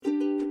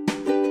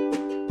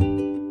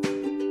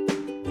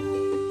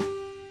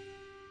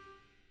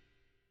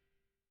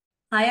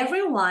Hi,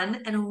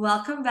 everyone, and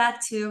welcome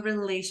back to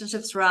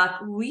Relationships Rock.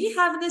 We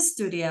have in the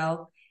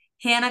studio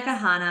Hannah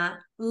Kahana,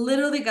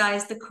 literally,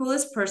 guys, the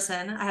coolest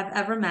person I have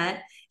ever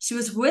met. She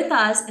was with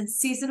us in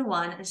season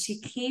one and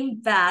she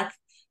came back.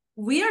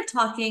 We are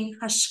talking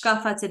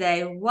Hashkafah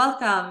today.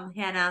 Welcome,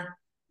 Hannah.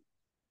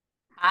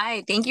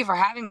 Hi, thank you for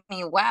having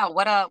me. Wow,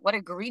 what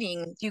a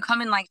greeting. Do you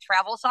come in like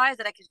travel size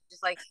that I could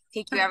just like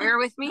take you everywhere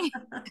with me?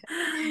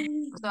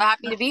 I'm so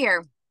happy to be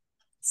here.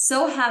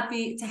 So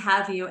happy to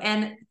have you.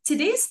 And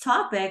today's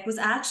topic was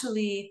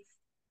actually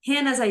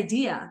Hannah's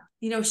idea.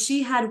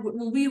 She had,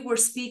 when we were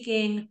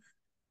speaking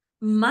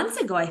months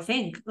ago, I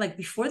think, like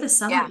before the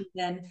summer Yeah,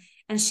 even.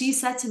 And she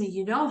said to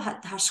me, the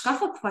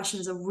Hashkafa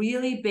question is a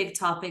really big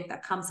topic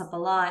that comes up a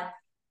lot.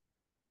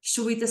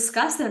 Should we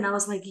discuss it? And I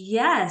was like,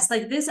 yes,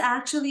 like this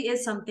actually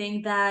is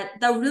something that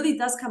really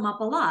does come up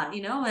a lot,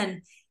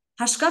 and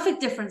Hashkafic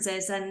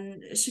differences.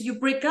 And should you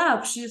break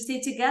up? Should you stay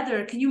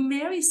together? Can you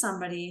marry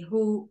somebody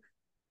who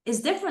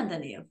is different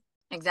than you?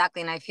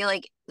 exactly. And I feel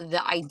like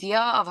the idea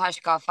of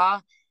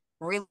Hashkafah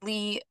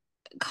really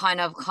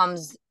kind of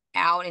comes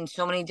out in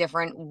so many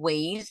different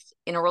ways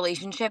in a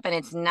relationship. And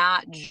it's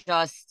not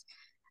just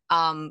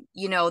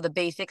the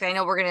basics. I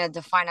know we're gonna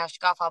define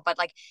hashkafa, but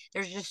like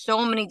there's just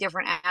so many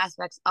different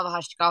aspects of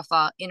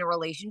hashkafa in a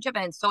relationship,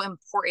 and it's so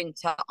important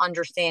to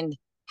understand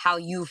how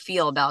you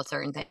feel about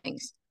certain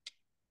things.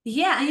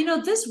 Yeah,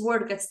 and this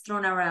word gets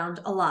thrown around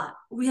a lot.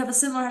 We have a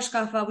similar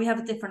hashkafa, we have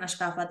a different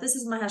hashkafa. This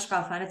is my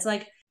hashkafa. And it's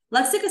like,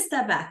 let's take a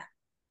step back.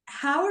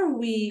 How are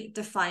we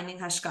defining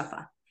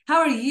hashkafa? How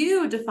are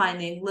you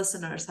defining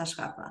listeners'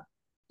 hashkafa?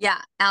 Yeah,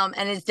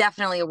 and it's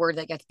definitely a word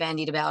that gets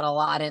bandied about a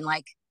lot, and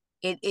like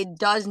it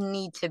does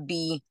need to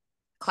be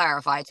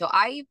clarified. So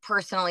I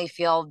personally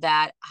feel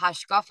that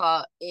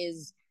hashkafa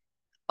is,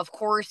 of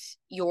course,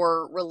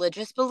 your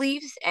religious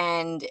beliefs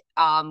and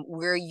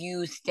where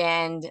you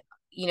stand,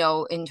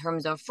 in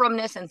terms of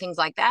fromness and things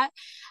like that.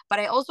 But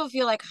I also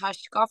feel like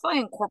hashkafa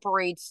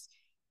incorporates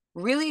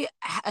really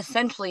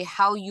essentially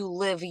how you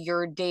live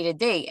your day to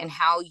day and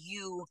how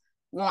you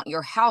want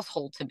your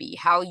household to be,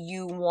 how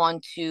you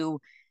want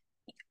to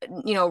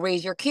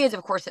raise your kids,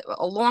 of course,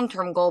 a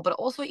long-term goal, but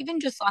also even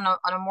just on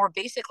a more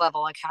basic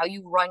level, like how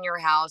you run your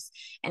house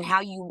and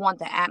how you want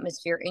the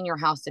atmosphere in your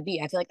house to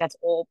be. I feel like that's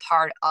all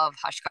part of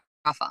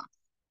hashkafa.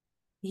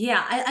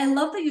 Yeah, I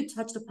love that you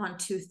touched upon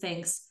two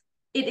things.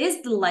 It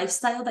is the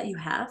lifestyle that you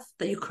have,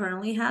 that you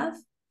currently have,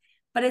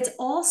 but it's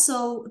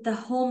also the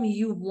home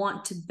you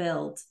want to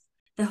build.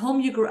 The home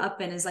you grew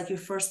up in is like your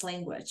first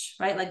language,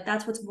 right? Like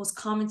that's what's most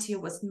common to you,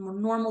 what's more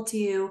normal to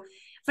you.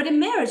 But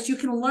in marriage, you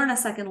can learn a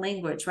second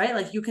language, right?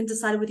 Like you can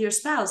decide with your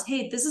spouse,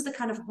 hey, this is the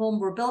kind of home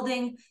we're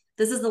building.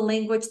 This is the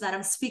language that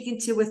I'm speaking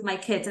to with my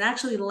kids. And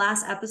actually, the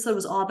last episode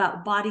was all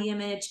about body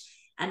image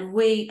and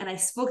weight. And I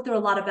spoke there a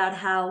lot about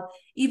how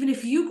even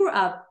if you grew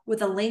up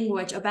with a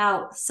language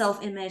about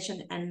self-image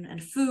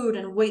and food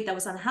and weight that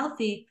was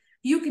unhealthy,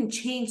 you can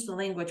change the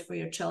language for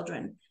your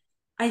children.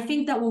 I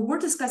think that when we're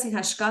discussing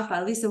hashkafa,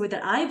 at least the way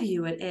that I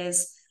view it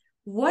is,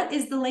 what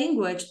is the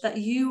language that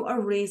you are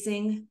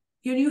raising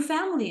your new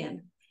family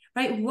in,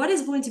 right? What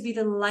is going to be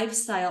the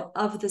lifestyle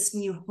of this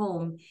new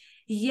home?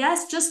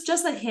 Yes,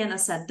 just like Hannah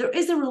said, there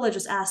is a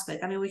religious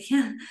aspect. I mean, we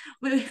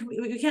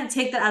can't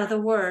take that out of the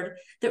word.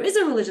 There is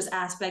a religious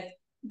aspect,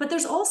 but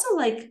there's also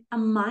like a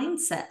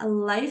mindset, a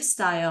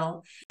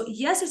lifestyle.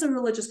 Yes, there's a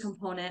religious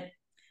component.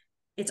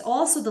 It's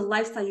also the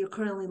lifestyle you're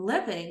currently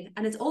living,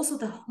 and it's also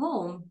the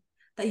home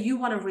that you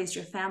want to raise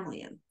your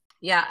family in.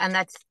 Yeah, and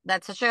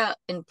that's such a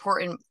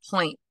important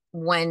point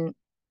when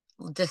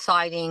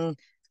deciding,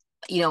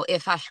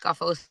 if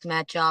hashkafos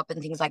match up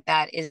and things like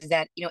that, is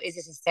that, is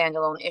this a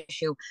standalone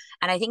issue?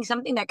 And I think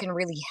something that can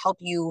really help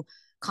you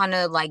kind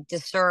of like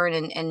discern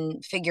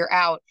and figure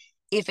out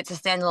if it's a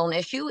standalone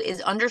issue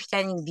is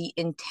understanding the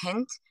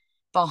intent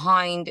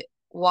behind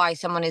why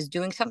someone is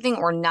doing something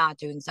or not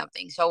doing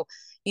something. So,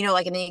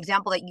 like in the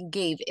example that you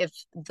gave, if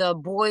the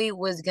boy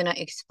was going to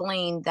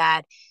explain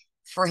that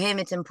for him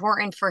it's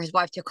important for his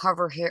wife to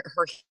cover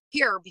her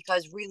hair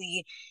because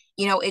really,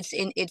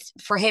 it's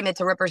for him it's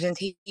a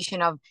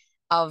representation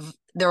of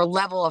their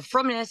level of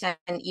firmness,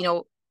 and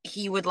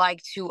he would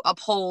like to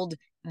uphold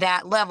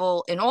that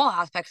level in all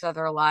aspects of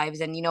their lives.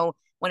 And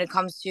when it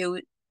comes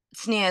to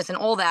sneers and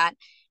all that,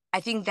 I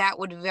think that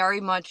would very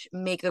much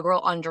make the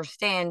girl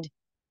understand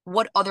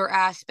what other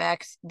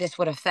aspects this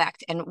would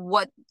affect and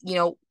what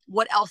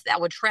else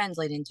that would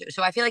translate into.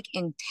 So I feel like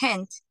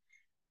intent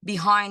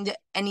behind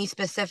any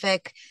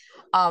specific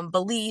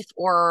belief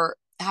or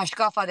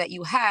hashkafa that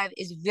you have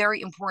is very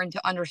important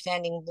to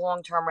understanding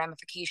long-term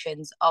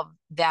ramifications of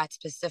that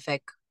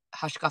specific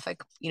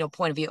hashkafic,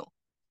 point of view.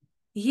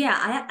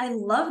 Yeah, I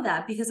love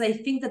that because I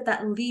think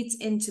that leads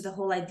into the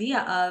whole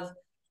idea of,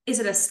 is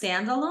it a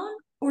standalone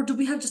or do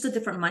we have just a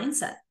different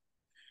mindset?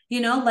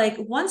 Like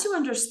once you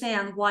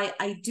understand why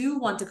I do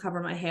want to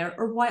cover my hair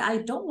or why I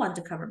don't want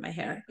to cover my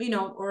hair,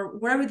 or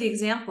whatever the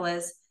example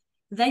is,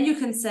 then you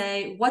can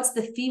say, what's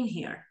the theme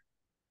here?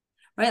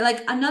 Right?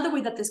 Like another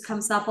way that this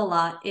comes up a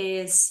lot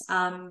is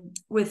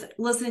with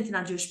listening to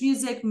non-Jewish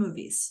music,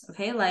 movies.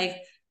 Okay, like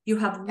You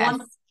have Yes.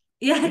 one,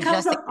 yeah, it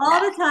comes Just up all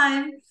the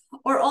time.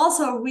 Or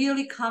also a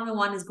really common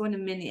one is going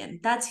to Minion.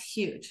 That's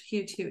huge,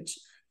 huge, huge.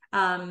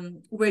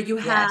 Where you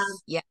have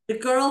yes. Yeah. the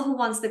girl who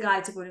wants the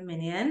guy to go to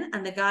Minion,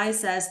 and the guy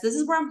says, "This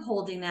is where I'm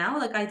holding now.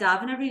 Like I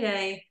daven every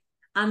day.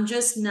 I'm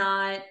just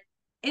not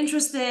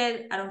interested.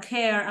 I don't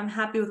care. I'm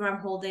happy with where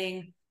I'm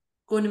holding.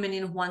 Going to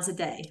Minion once a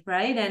day,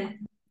 right?" And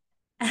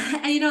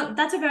you know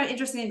that's a very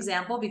interesting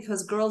example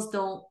because girls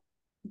don't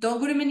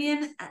go to Minion,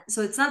 so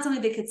it's not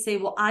something they could say,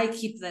 "Well, I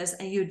keep this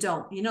and you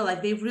don't." You know,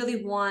 like they really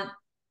want,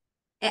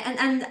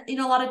 and you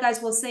know a lot of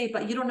guys will say,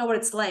 "But you don't know what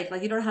it's like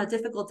you don't know how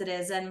difficult it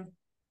is." And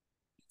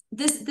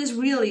this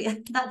really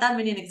that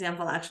Minion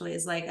example actually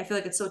is like I feel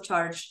like it's so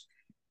charged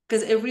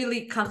because it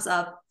really comes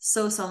up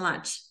so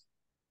much.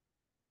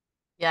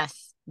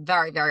 Yes.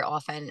 Very, very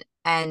often.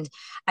 And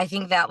I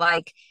think that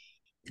like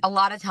a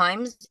lot of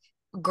times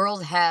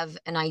girls have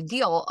an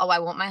ideal, oh, I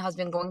want my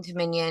husband going to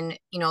Minion,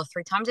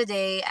 3 times a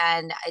day,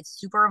 and it's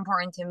super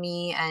important to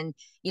me. And,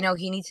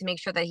 he needs to make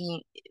sure that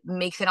he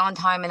makes it on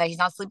time and that he's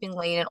not sleeping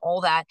late and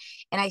all that.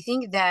 And I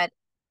think that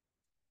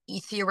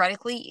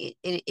theoretically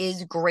it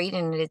is great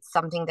and it's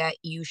something that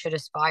you should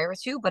aspire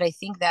to. But I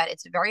think that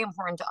it's very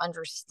important to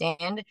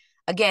understand,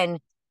 again,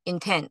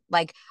 intent.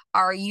 Like,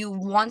 are you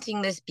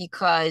wanting this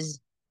because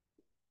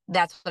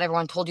that's what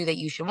everyone told you that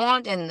you should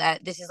want, and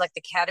that this is like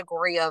the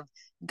category of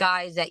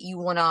guys that you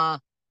want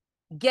to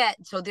get,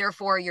 so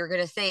therefore you're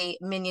going to say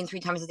Minion 3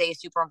 times a day is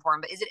super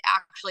important? But is it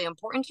actually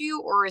important to you,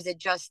 or is it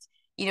just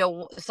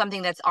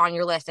something that's on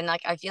your list? And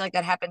like I feel like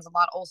that happens a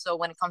lot also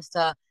when it comes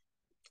to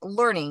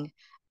learning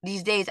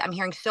these days. I'm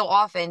hearing so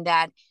often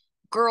that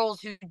girls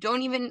who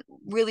don't even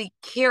really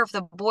care if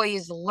the boy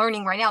is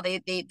learning right now,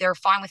 they're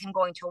fine with him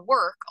going to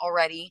work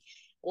already,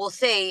 will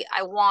say,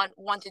 I want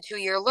 1 to 2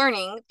 year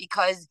learning,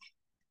 because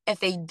if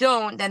they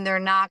don't, then they're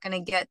not going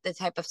to get the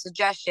type of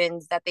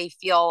suggestions that they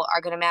feel are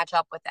going to match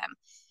up with them.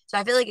 So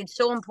I feel like it's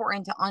so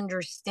important to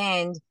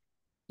understand,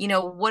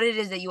 what it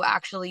is that you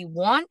actually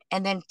want,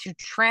 and then to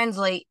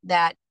translate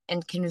that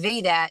and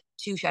convey that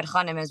to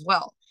shadchanim as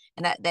well.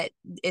 And that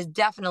is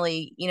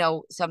definitely,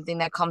 something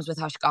that comes with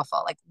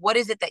hashkafa. Like, what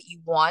is it that you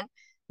want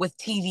with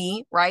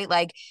TV, right?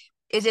 Like,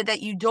 is it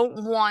that you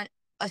don't want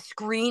a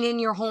screen in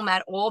your home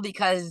at all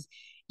because,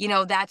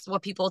 that's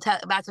what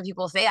that's what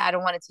people say, I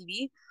don't want a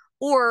TV?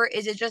 Or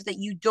is it just that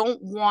you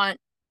don't want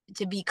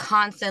to be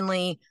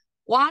constantly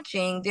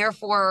watching?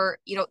 Therefore,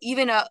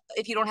 even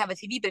if you don't have a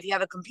TV, but if you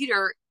have a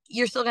computer,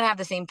 you're still going to have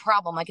the same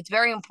problem. Like, it's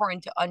very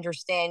important to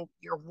understand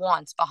your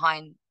wants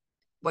behind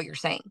what you're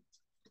saying.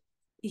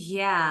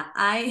 Yeah,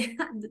 I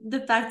the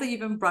fact that you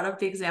even brought up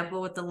the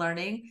example with the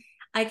learning,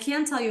 I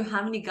can't tell you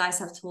how many guys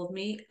have told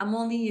me I'm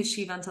only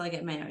yeshiva until I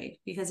get married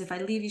because if I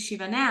leave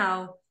yeshiva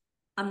now,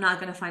 I'm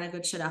not going to find a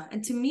good shidduch.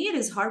 And to me, it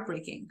is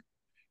heartbreaking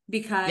Yeah.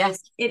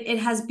 because it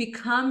has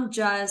become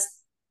just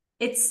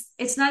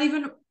it's not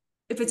even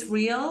if it's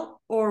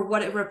real or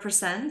what it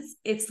represents.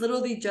 It's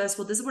literally just,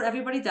 well, this is what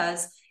everybody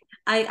does.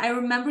 I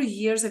remember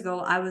years ago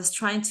I was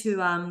trying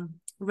to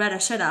read a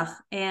shidduch,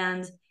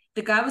 and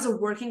the guy was a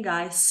working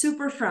guy,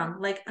 super firm,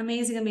 like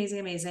amazing, amazing,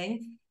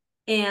 amazing.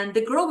 And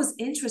the girl was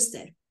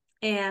interested.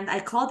 And I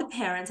called the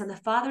parents, and the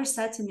father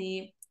said to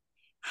me,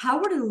 how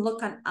would it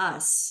look on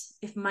us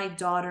if my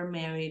daughter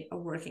married a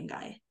working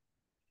guy?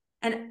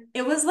 And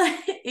it was like,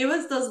 it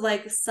was those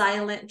like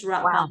silent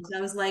drop Wow. bombs.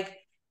 I was like,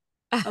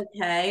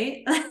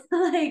 okay,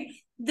 like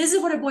this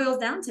is what it boils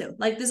down to.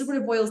 Like, this is what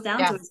it boils down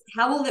to. Yeah. Is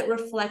how will it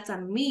reflect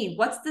on me?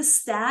 What's the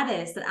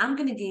status that I'm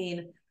going to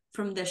gain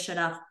from this shit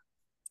up?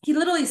 He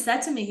literally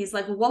said to me, he's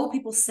like, well, what will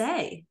people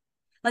say?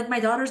 Like, my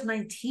daughter's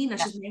 19 and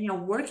Yeah. she's marrying a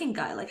working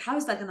guy. Like, how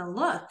is that going to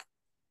look?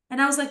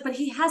 And I was like, but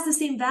he has the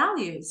same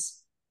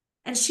values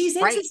and she's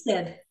Right.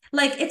 interested.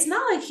 Like, it's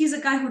not like he's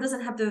a guy who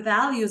doesn't have the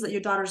values that your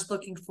daughter's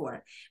looking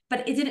for,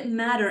 but it didn't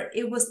matter.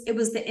 It was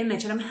the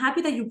image. And I'm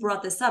happy that you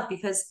brought this up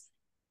because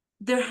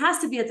there has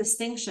to be a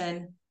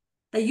distinction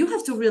that you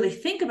have to really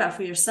think about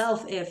for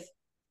yourself. If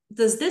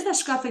does this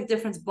hashkafic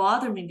difference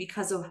bother me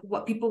because of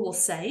what people will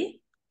say,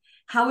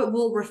 how it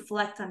will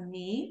reflect on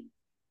me,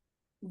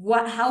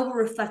 how it will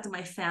reflect on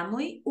my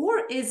family,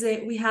 or is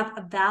it we have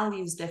a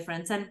values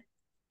difference? And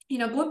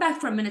going back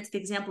for a minute to the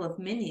example of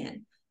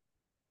Minion,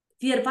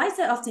 the advice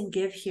I often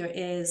give here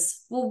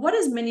is, well, what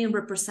does Minion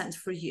represent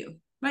for you?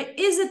 Right?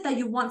 Is it that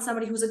you want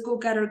somebody who's a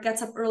go-getter,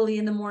 gets up early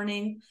in the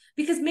morning?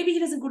 Because maybe he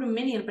doesn't go to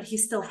Minion, but he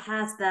still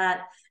has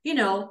that,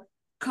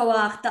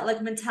 koach, that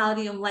like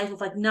mentality in life of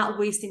like not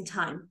wasting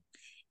time.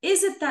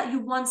 Is it that you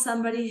want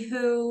somebody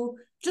who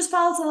just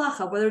follows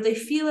halacha, whether they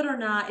feel it or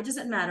not? It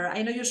doesn't matter.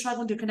 I know you're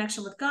struggling to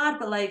connection with God,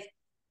 but like,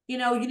 you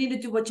need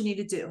to do what you need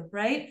to do,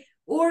 right?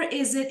 Or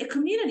is it a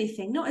community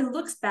thing? No, it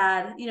looks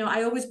bad.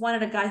 I always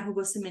wanted a guy who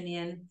goes to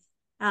Minion.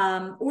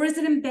 Or is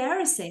it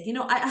embarrassing?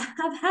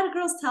 I've had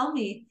girls tell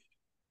me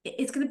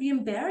it's going to be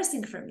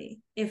embarrassing for me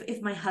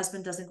if my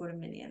husband doesn't go to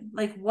Minion.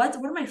 Like, what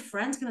are my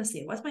friends going to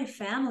say? What's my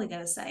family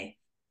going to say?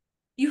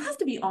 You have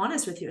to be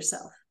honest with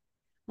yourself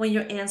when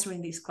you're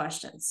answering these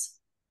questions.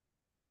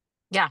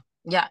 Yeah.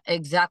 Yeah,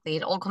 exactly.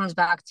 It all comes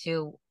back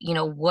to,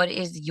 what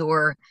is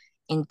your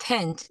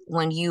intent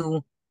when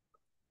you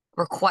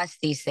request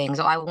these things.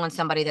 Oh, I want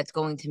somebody that's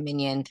going to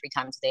Minyan 3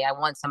 times a day. I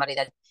want somebody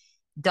that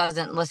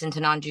doesn't listen to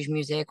non-Jewish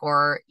music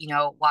or,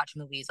 watch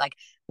movies. Like,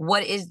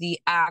 what is the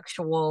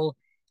actual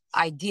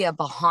idea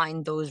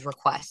behind those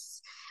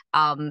requests?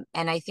 And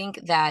I think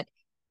that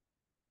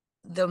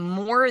the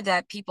more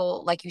that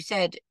people, like you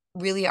said,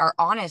 really are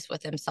honest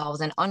with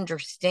themselves and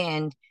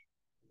understand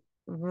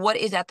what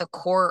is at the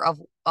core of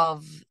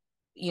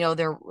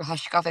their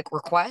hashkafic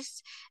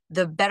requests,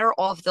 the better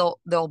off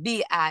they'll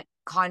be at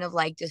kind of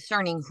like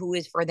discerning who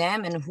is for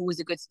them and who is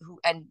a good who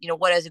and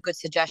what is a good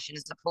suggestion,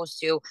 as opposed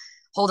to,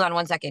 hold on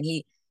one second,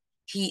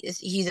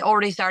 he's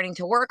already starting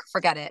to work,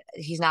 forget it,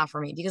 he's not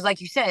for me. Because like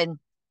you said,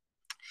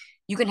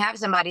 you can have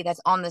somebody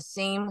that's on the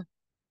same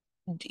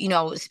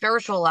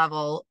spiritual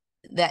level,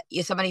 that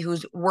is somebody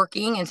who's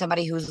working and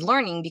somebody who's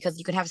learning, because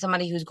you can have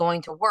somebody who's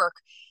going to work,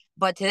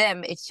 but to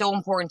them it's so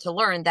important to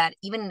learn that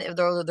even if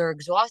they're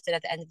exhausted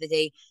at the end of the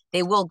day,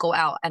 they will go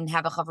out and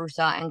have a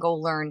chavrusa and go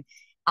learn,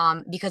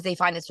 because they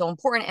find it so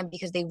important, and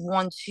because they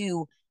want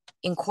to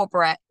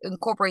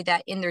incorporate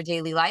that in their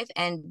daily life,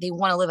 and they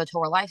want to live a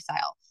Torah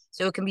lifestyle.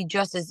 So it can be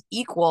just as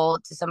equal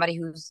to somebody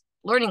who's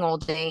learning all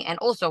day and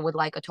also would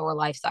like a Torah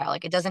lifestyle.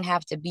 Like, it doesn't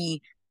have to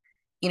be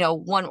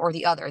one or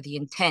the other. The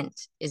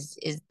intent is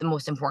the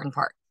most important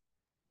part.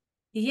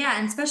 Yeah,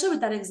 and especially with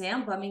that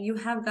example, I mean, you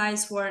have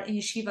guys who are in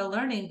yeshiva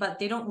learning, but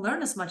they don't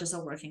learn as much as a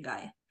working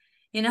guy.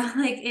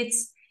 Like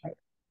it's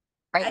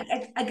Right.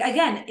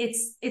 again,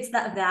 it's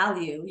that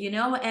value,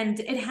 and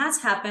it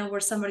has happened where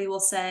somebody will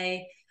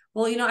say,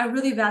 well, I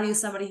really value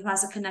somebody who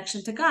has a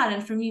connection to God,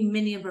 and for me,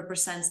 Minyan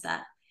represents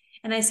that.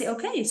 And I say,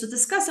 okay, so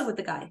discuss it with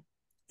the guy,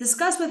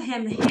 discuss with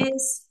him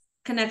his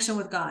connection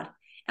with God.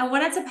 And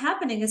what ends up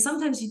happening is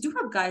sometimes you do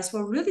have guys who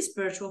are really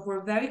spiritual, who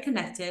are very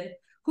connected,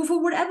 who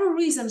for whatever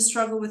reason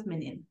struggle with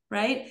Minyan,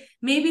 right?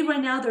 Maybe right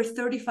now they're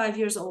 35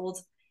 years old,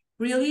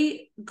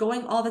 really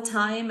going all the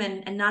time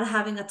and not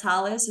having a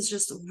talis is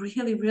just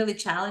really, really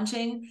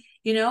challenging,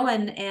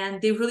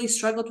 and they really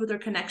struggled with their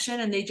connection,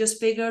 and they just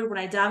figured, when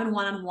I dive in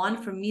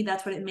one-on-one, for me,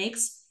 that's what it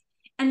makes.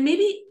 And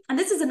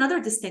this is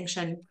another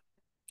distinction,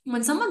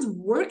 when someone's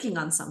working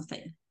on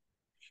something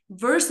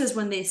versus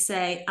when they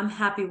say, I'm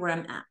happy where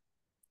I'm at.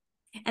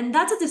 And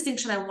that's a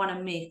distinction I want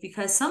to make,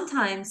 because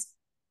sometimes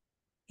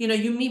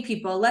you meet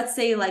people, let's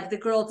say like the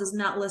girl does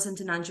not listen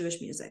to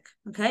non-Jewish music,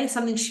 okay?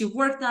 Something she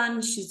worked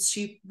on,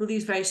 she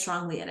believes very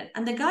strongly in it.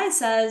 And the guy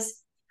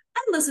says,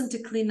 I listen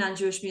to clean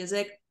non-Jewish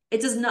music.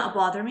 It does not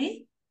bother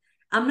me.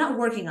 I'm not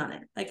working on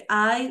it. Like,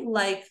 I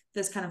like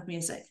this kind of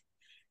music.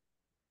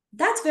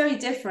 That's very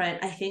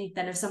different, I think,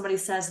 than if somebody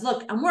says,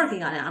 look, I'm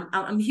working on it.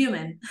 I'm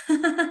human.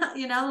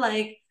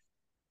 Like,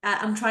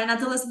 I'm trying not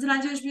to listen to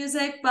non-Jewish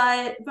music,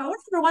 but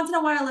whatever, once in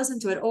a while I listen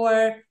to it.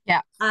 Or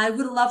Yeah. I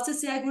would love to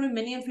say I go to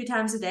Minyan 3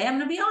 times a day. I'm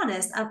gonna be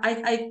honest.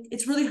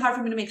 It's really hard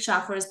for me to make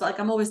shafars, but like,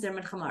 I'm always there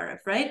mincha maariv,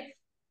 right?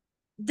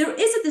 There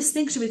is a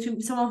distinction between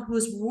someone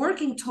who's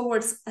working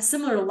towards a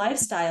similar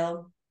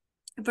lifestyle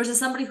versus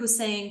somebody who's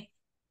saying,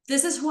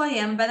 this is who I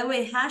am. By the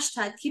way,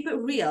 hashtag keep it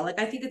real. Like,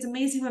 I think it's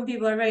amazing when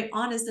people are very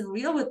honest and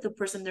real with the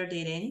person they're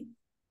dating.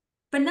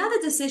 But now the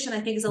decision,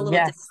 I think, is a little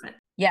Yes. different.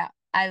 Yeah.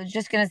 I was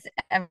just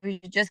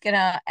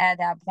gonna add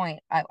that point.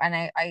 I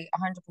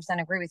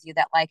 100% agree with you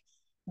that, like,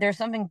 there's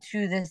something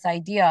to this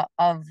idea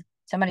of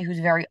somebody who's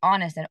very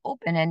honest and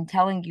open and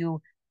telling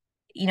you,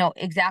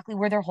 exactly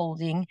where they're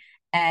holding,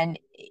 and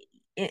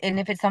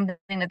if it's something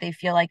that they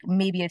feel like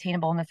may be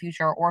attainable in the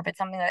future, or if it's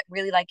something that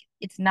really, like,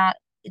 it's not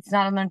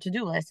on their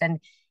to-do list, and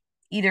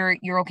either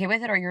you're okay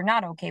with it or you're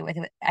not okay with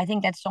it. I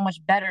think that's so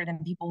much better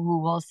than people who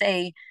will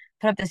say,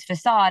 put up this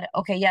facade.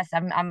 Okay, yes,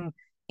 I'm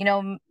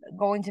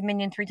going to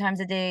Minyan 3 times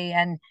a day,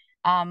 and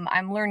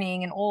I'm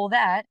learning and all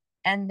that.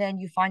 And then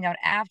you find out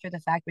after the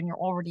fact, when you're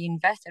already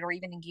invested or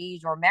even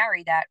engaged or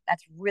married, that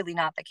that's really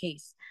not the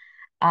case.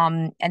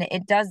 And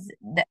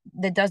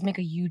that does make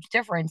a huge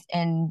difference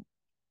in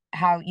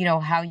how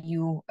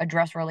you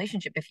address a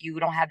relationship if you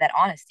don't have that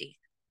honesty.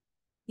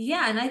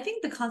 Yeah, and I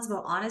think the concept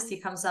of honesty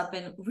comes up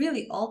in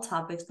really all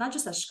topics, not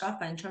just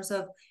Hashkafah, in terms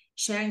of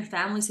sharing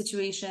family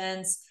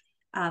situations,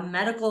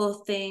 medical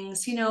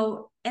things,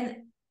 and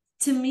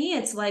to me,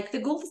 it's like the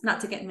goal is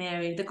not to get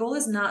married. The goal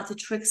is not to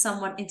trick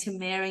someone into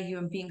marrying you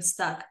and being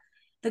stuck.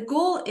 The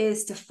goal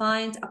is to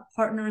find a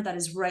partner that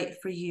is right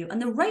for you. And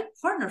the right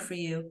partner for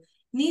you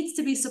needs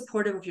to be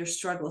supportive of your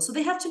struggles. So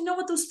they have to know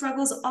what those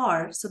struggles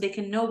are so they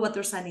can know what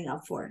they're signing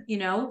up for,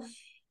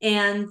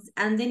 and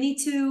they need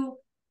to,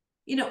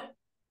 you know,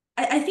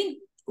 I think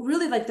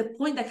really like the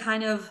point that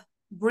kind of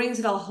brings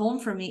it all home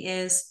for me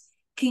is,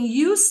 can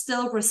you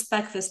still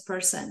respect this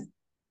person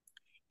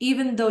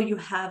even though you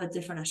have a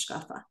different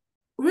hashkafa?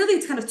 Really,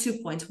 it's kind of 2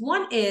 points.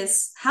 One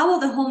is, how will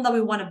the home that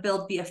we want to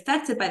build be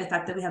affected by the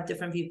fact that we have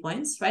different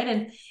viewpoints, right?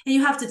 And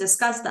you have to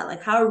discuss that.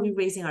 Like, how are we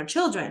raising our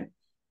children?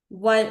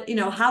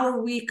 How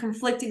are we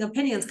conflicting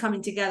opinions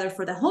coming together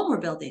for the home we're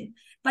building?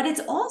 But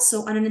it's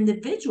also on an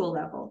individual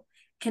level.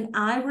 Can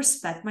I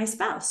respect my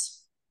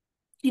spouse?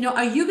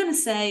 Are you going to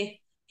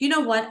say, you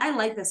know what? I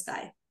like this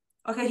guy.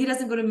 Okay, he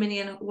doesn't go to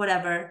Minyan,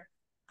 whatever.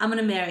 I'm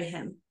going to marry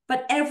him.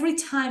 But every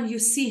time you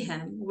see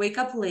him wake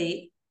up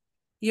late,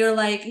 you're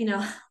like,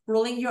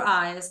 rolling your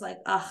eyes, like,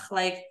 ugh,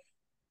 like,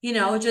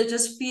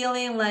 just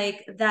feeling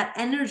like that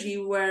energy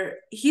where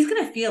he's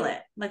going to feel it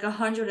like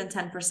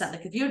 110%.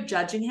 Like if you're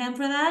judging him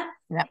for that,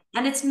 Yeah.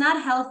 and it's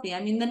not healthy.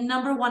 I mean, the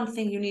number one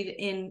thing you need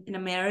in a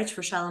marriage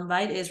for Shalom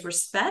Bait is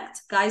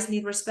respect. Guys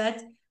need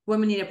respect.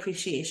 Women need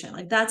appreciation.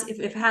 Like that's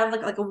if have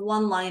like a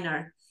one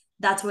liner,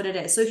 that's what it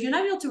is. So if you're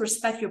not able to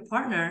respect your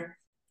partner,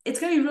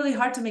 it's gonna be really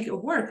hard to make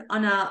it work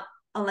on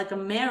like a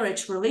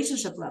marriage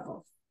relationship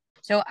level.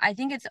 So I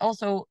think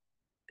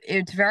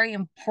it's very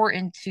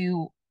important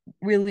to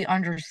really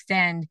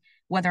understand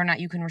whether or not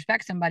you can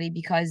respect somebody,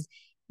 because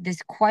this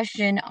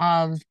question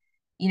of,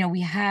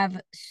 we have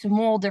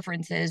small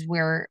differences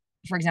where,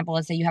 for example,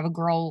 let's say you have a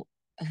girl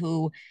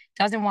who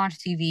doesn't watch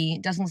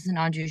TV, doesn't listen to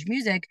non-Jewish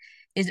music,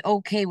 is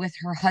okay with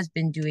her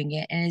husband doing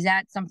it. And is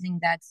that something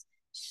that's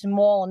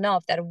small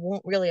enough that it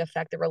won't really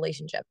affect the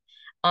relationship?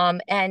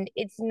 And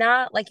it's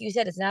not, like you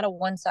said, it's not a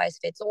one size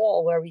fits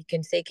all where we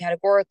can say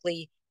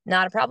categorically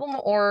not a problem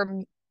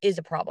or is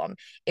a problem.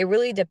 It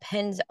really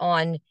depends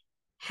on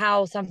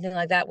how something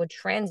like that would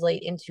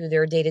translate into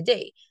their day to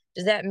day.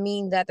 Does that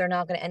mean that they're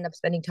not going to end up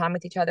spending time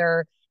with each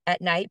other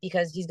at night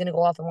because he's going to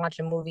go off and watch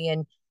a movie,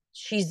 and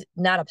she's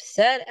not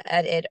upset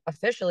at it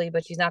officially,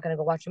 but she's not going to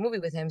go watch a movie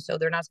with him, so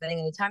they're not spending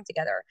any time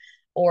together?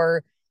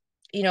 Or,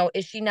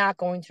 is she not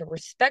going to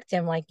respect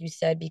him, like you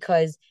said,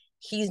 because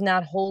he's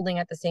not holding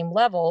at the same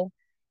level,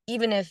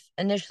 even if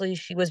initially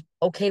she was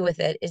okay with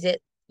it? Is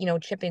it,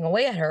 chipping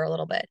away at her a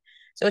little bit?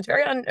 So it's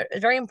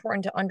very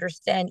important to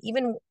understand,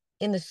 even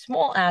in the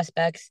small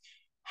aspects,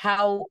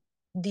 how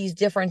these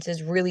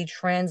differences really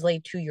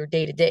translate to your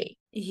day to day.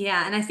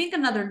 Yeah, and I think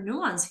another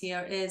nuance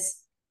here is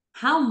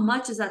how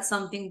much is that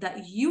something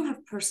that you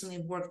have personally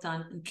worked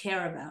on and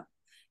care about?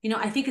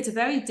 I think it's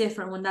very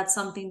different when that's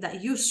something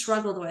that you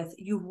struggled with,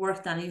 you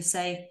worked on, you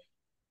say,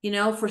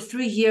 for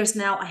 3 years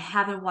now, I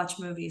haven't watched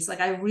movies. Like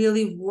I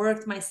really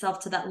worked myself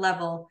to that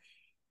level.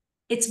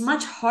 It's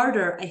much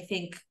harder, I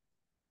think,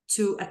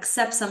 to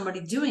accept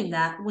somebody doing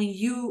that when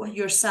you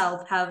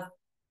yourself have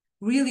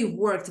really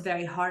worked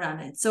very hard on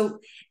it. So,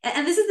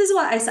 and this is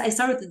why I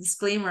started with the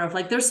disclaimer of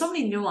like, there's so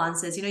many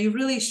nuances. You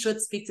really should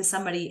speak to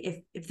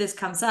somebody if this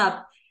comes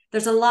up.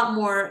 There's a lot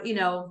more,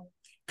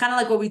 kind of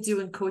like what we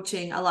do in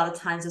coaching. A lot of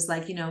times is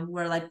like,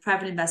 we're like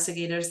private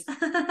investigators,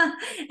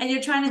 and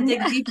you're trying to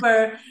dig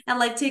deeper and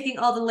like taking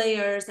all the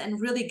layers and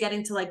really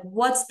getting to like,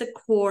 what's the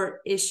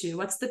core issue?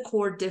 What's the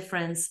core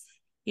difference?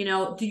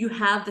 Do you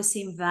have the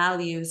same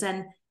values?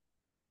 And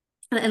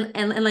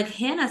like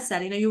Hannah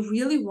said, you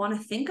really want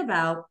to think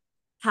about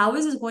how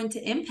is this going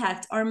to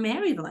impact our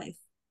married life?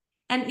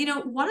 And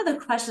one of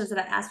the questions that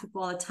I ask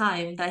people all the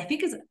time that I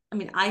think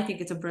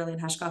it's a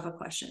brilliant Hashkafah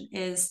question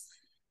is,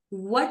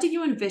 what do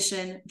you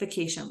envision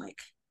vacation like?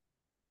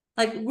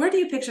 Like, where do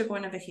you picture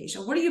going on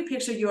vacation? Where do you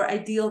picture your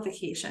ideal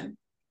vacation?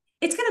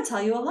 It's going to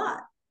tell you a lot.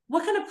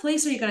 What kind of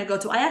place are you going to go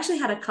to? I actually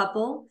had a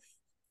couple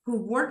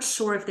who weren't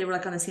sure if they were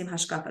like on the same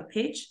Hashkafah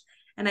page.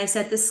 And I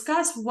said,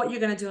 discuss what you're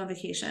going to do on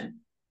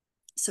vacation.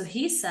 So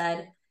he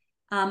said,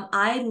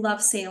 I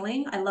love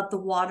sailing. I love the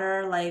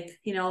water. Like,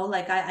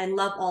 like I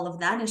love all of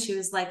that. And she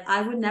was like,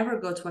 I would never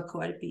go to a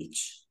co-ed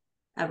beach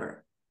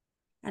ever.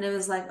 And it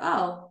was like,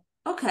 oh,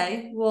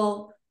 okay.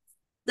 Well,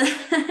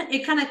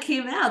 it kind of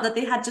came out that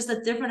they had just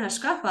a different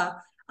hashkafa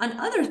on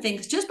other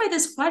things just by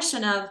this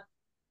question of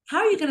how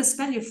are you going to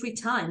spend your free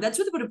time? That's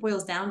really what it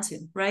boils down to,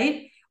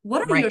 right?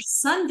 What are Right. your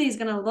Sundays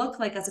going to look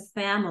like as a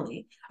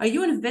family? Are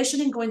you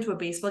envisioning going to a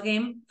baseball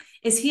game?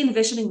 Is he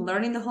envisioning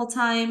learning the whole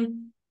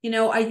time?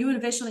 Are you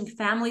envisioning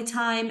family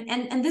time?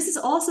 And this is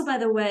also, by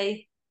the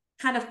way,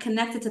 kind of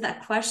connected to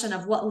that question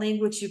of what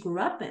language you grew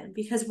up in,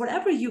 because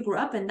whatever you grew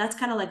up in, that's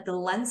kind of like the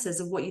lenses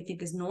of what you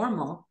think is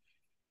normal.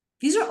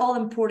 These are all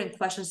important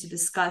questions to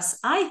discuss,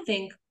 I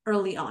think,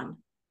 early on.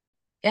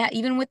 Yeah,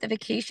 even with the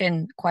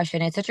vacation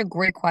question, it's such a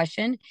great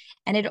question.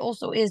 And it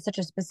also is such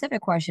a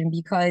specific question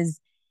because,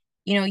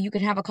 you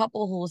could have a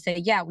couple who will say,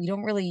 yeah, we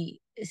don't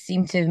really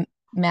seem to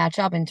match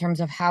up in terms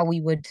of how we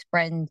would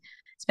spend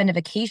a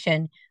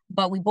vacation,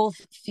 but we both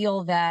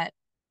feel that,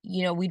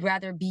 we'd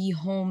rather be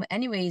home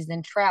anyways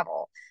than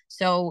travel.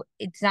 So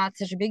it's not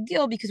such a big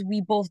deal because we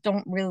both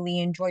don't really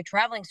enjoy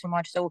traveling so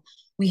much. So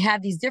we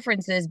have these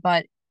differences,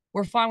 but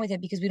we're fine with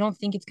it because we don't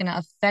think it's going to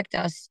affect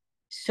us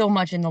so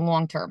much in the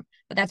long term.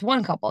 But that's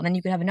one couple. And then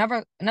you could have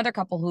another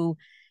couple who,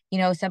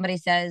 somebody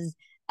says,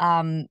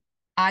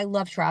 I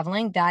love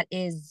traveling. That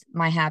is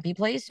my happy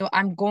place. So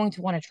I'm going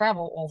to want to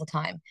travel all the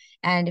time.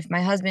 And if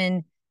my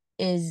husband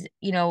is,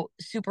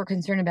 super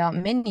concerned about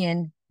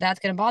Minion, that's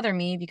going to bother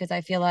me because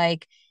I feel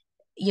like,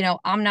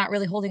 I'm not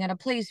really holding at a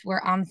place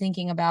where I'm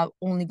thinking about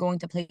only going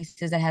to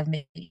places that have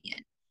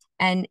Minion.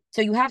 And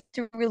so you have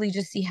to really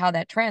just see how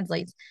that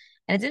translates.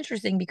 And it's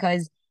interesting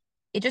because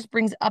it just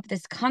brings up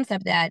this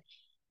concept that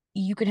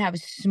you can have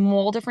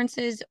small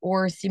differences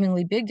or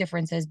seemingly big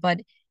differences, but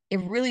it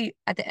really,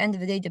 at the end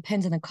of the day,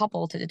 depends on the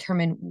couple to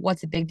determine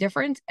what's a big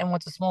difference and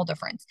what's a small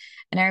difference.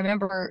 And I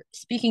remember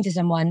speaking to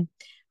someone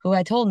who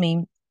had told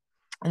me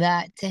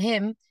that to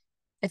him,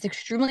 it's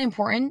extremely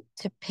important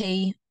to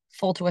pay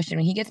full tuition.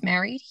 When he gets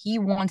married, he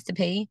wants to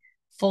pay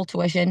full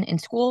tuition in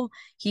school.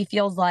 He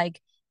feels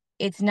like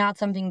it's not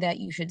something that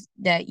you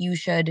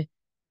should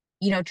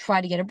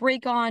try to get a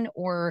break on,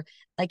 or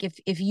like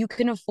if you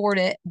can afford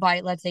it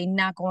by, let's say,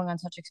 not going on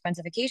such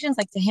expensive vacations,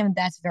 like to him,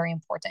 that's very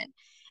important.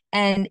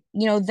 And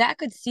that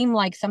could seem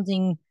like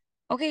something,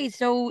 okay,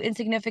 so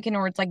insignificant,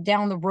 or it's like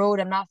down the road.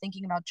 I'm not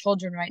thinking about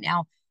children right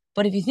now.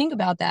 But if you think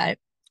about that,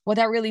 what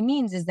that really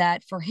means is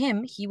that for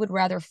him, he would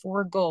rather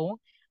forego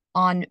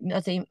on,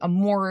 let's say, a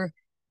more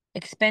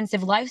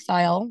expensive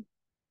lifestyle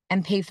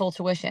and pay full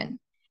tuition.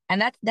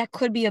 And that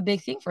could be a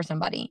big thing for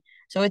somebody.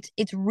 So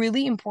it's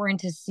really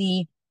important to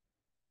see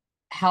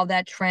how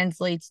that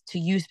translates to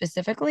you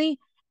specifically,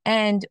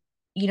 and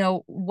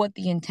what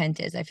the intent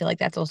is. I feel like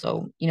that's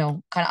also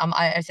kind of,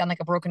 I sound like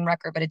a broken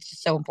record, but it's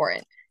just so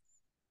important.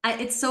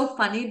 It's so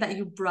funny that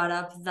you brought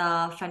up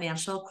the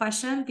financial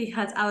question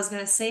because I was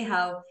going to say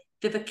how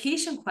the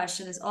vacation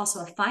question is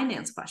also a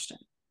finance question.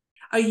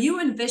 Are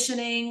you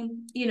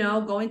envisioning,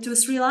 going to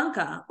Sri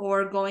Lanka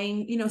or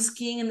going,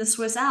 skiing in the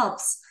Swiss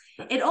Alps?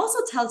 It also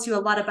tells you a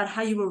lot about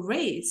how you were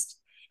raised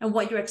and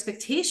what your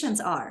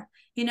expectations are.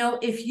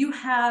 If you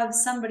have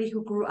somebody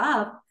who grew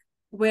up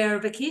where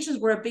vacations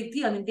were a big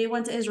deal. I mean, they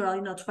went to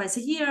Israel, twice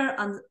a year.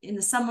 In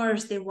the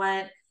summers, they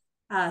went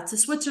to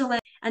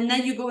Switzerland. And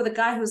then you go with a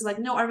guy who's like,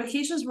 no, our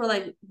vacations were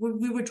like,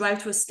 we would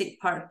drive to a state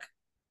park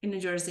in New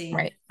Jersey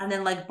Right. and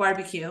then like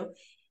barbecue.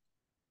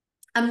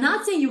 I'm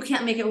not saying you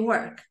can't make it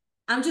work.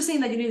 I'm just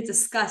saying that you need to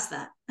discuss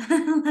that.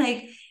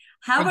 Like,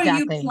 how are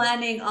you Exactly.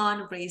 planning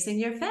on raising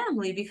your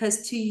family?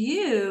 Because to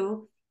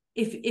you,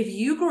 if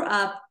you grew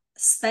up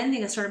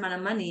spending a certain amount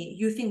of money,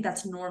 you think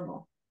that's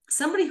normal.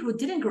 Somebody who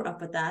didn't grow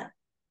up with that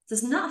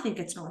does not think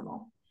it's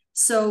normal.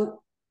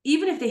 So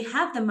even if they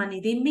have the money,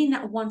 they may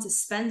not want to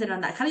spend it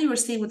on that. Kind of you were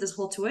saying with this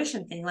whole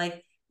tuition thing,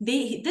 like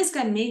this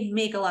guy may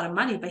make a lot of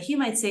money, but he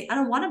might say, I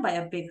don't want to buy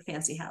a big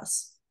fancy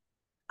house.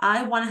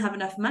 I want to have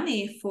enough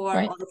money for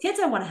Right. all the kids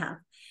I want to have.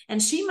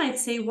 And she might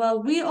say,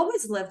 well, we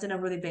always lived in a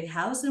really big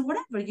house and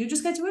whatever, you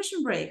just get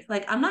tuition break.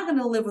 Like, I'm not going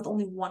to live with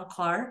only one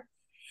car,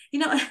 you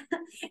know?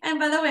 And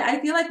by the way, I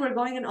feel like we're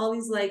going in all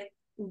these like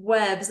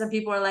webs and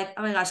people are like,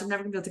 oh my gosh, I'm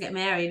never gonna be able to get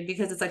married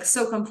because it's like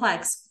so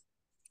complex.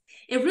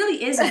 It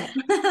really isn't.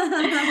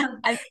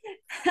 I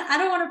I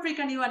don't want to freak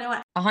anyone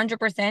out.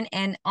 100%.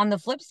 And on the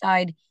flip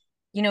side,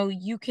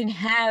 you can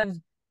have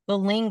the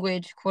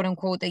language, quote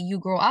unquote, that you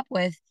grow up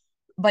with,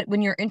 but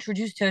when you're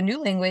introduced to a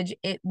new language,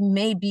 it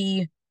may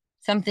be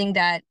something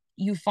that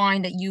you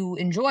find that you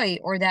enjoy,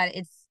 or that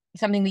it's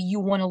something that you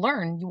want to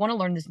learn. You want to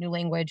learn this new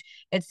language.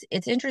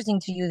 It's interesting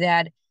to you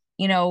that,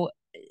 you know,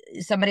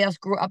 somebody else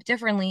grew up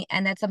differently,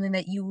 and that's something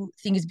that you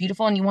think is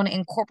beautiful and you want to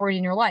incorporate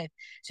in your life.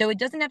 So it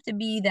doesn't have to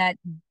be that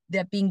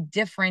being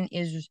different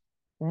is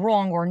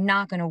wrong or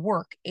not going to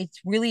work. It's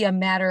really a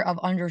matter of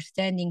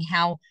understanding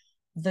how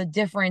the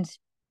difference,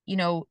 you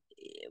know,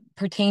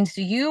 pertains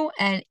to you,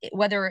 and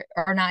whether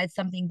or not it's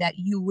something that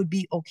you would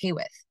be okay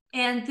with.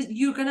 And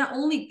you're going to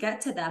only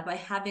get to that by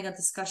having a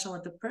discussion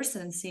with the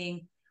person and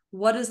seeing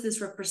what does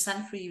this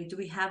represent for you? Do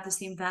we have the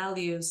same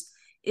values?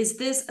 Is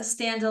this a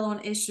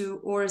standalone issue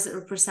or is it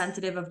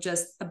representative of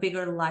just a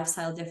bigger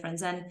lifestyle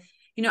difference? And,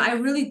 I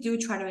really do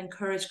try to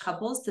encourage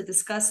couples to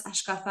discuss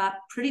Hashkafah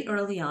pretty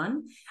early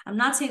on. I'm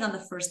not saying on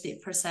the first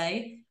date per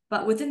se,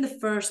 but within the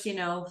first,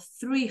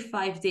 3,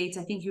 5 dates,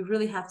 I think you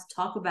really have to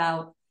talk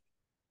about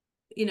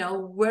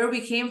where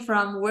we came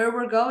from, where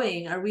we're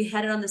going, are we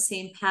headed on the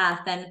same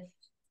path? And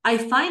I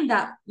find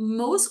that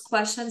most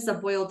questions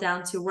that boil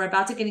down to we're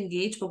about to get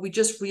engaged, but we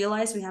just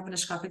realized we have an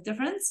hashkafic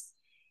difference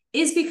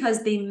is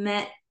because they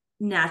met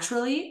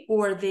naturally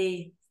or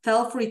they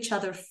fell for each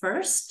other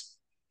first.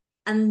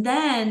 And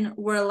then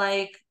we're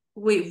like,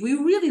 wait, we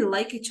really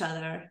like each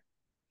other.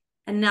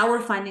 And now we're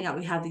finding out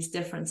we have these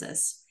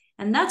differences.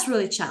 And that's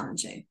really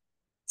challenging,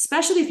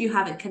 especially if you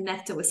haven't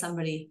connected with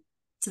somebody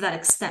to that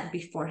extent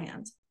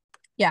beforehand.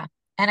 Yeah.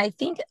 And I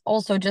think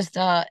also just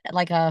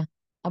like a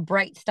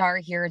bright star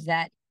here is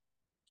that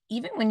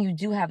even when you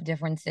do have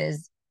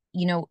differences,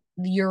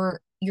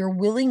 your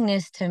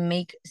willingness to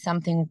make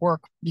something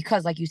work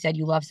because, like you said,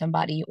 you love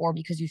somebody, or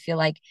because you feel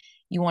like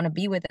you want to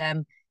be with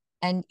them,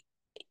 and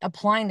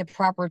applying the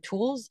proper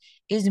tools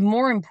is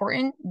more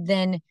important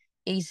than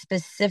a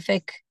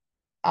specific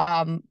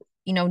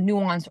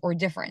nuance or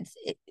difference.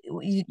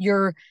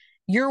 You're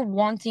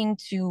wanting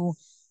to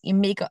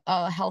make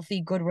a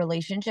healthy, good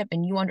relationship,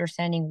 and you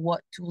understanding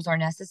what tools are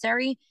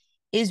necessary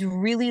is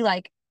really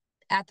like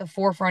at the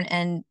forefront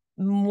and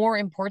more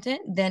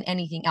important than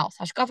anything else.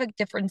 Hashkafic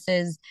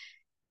differences,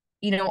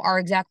 are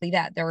exactly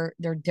that.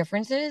 They're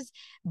differences,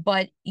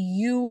 but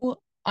you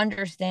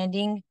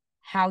understanding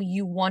how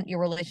you want your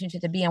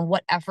relationship to be and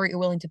what effort you're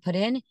willing to put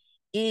in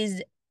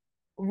is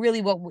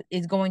really what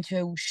is going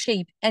to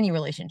shape any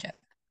relationship.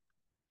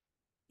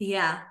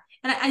 Yeah.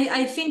 And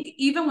I think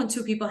even when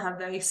two people have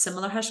very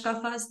similar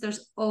hashkafas,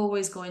 there's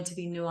always going to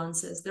be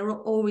nuances. There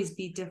will always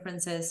be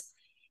differences.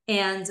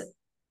 And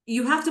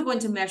you have to go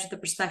into marriage with the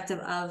perspective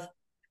of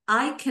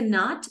I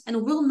cannot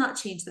and will not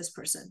change this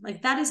person.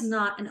 Like that is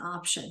not an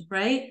option,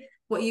 right?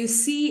 What you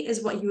see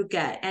is what you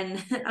get.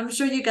 And I'm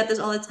sure you get this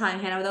all the time,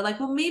 Hannah, where they're like,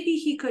 well, maybe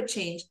he could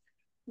change.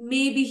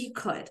 Maybe he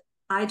could.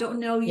 I don't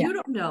know. Yeah. You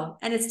don't know.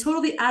 And it's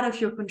totally out of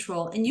your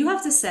control. And you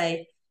have to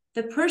say,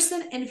 the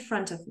person in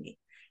front of me,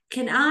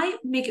 can I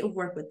make it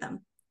work with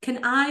them?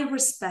 Can I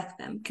respect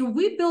them? Can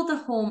we build a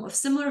home of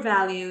similar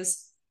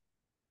values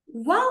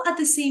while at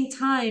the same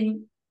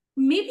time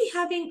maybe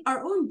having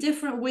our own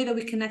different way that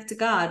we connect to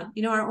God,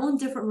 our own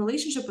different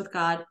relationship with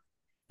God,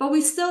 but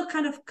we still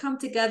kind of come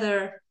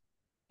together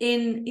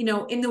in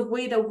the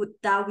way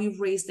that we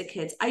raise the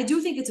kids. I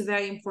do think it's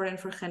very important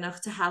for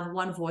chinuch to have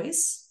one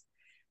voice,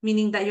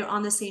 meaning that you're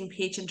on the same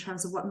page in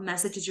terms of what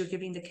messages you're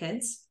giving the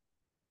kids.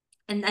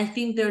 And I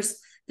think there's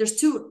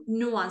two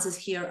nuances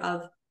here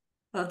of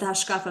the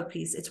hashkafa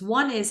piece. It's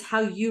one is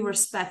how you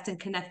respect and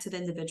connect to the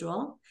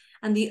individual,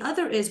 and the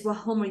other is what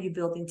home are you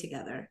building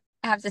together.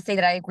 I have to say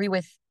that I agree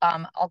with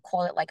I'll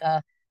call it like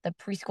the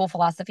preschool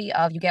philosophy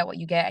of you get what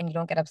you get and you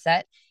don't get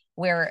upset,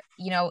 where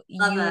Love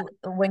that.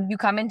 you when you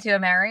come into a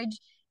marriage,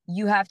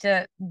 you have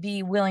to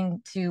be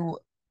willing to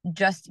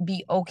just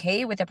be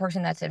okay with the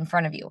person that's in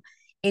front of you.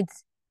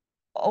 It's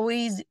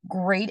always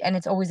great and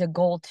it's always a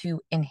goal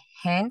to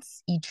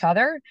enhance each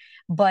other,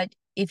 but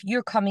if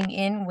you're coming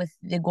in with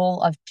the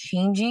goal of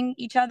changing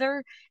each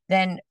other,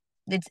 then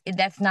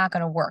that's not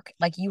going to work.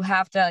 Like you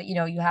have to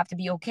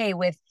be okay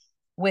with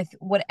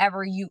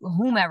whomever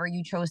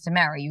you chose to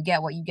marry. You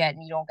get what you get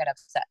and you don't get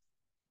upset.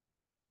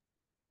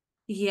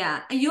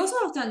 Yeah. And you also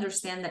have to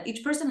understand that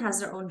each person has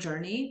their own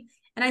journey.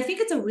 And I think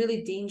it's a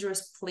really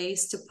dangerous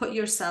place to put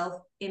yourself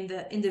in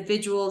the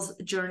individual's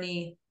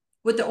journey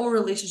with their own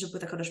relationship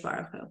with the Kadosh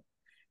Baruch Hu.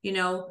 You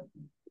know,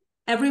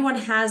 everyone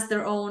has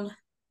their own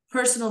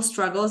personal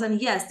struggles.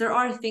 And yes, there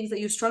are things that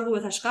you struggle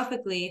with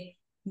hashkafically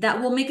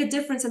that will make a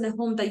difference in the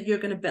home that you're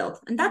going to build.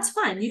 And that's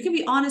fine. You can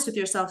be honest with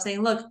yourself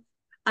saying, look,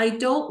 I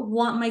don't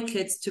want my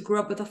kids to grow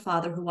up with a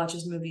father who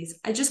watches movies.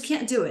 I just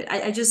can't do it.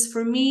 I just,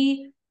 for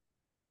me,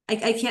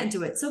 I can't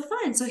do it. So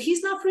fine. So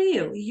he's not for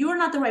you. You're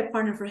not the right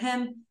partner for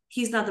him.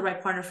 He's not the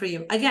right partner for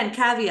you. Again,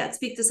 caveat,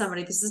 speak to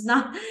somebody. This is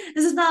not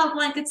a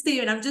blanket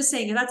statement. I'm just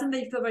saying if that's something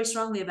that you feel very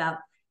strongly about.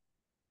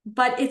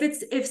 But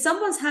if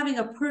someone's having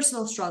a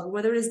personal struggle,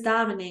 whether it is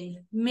davening,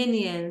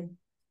 minyan,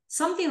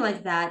 something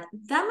like that,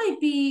 that might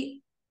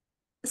be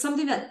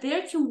something that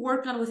they can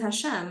work on with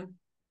Hashem.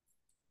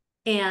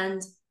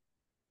 And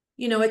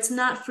it's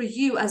not for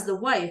you as the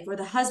wife or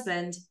the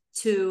husband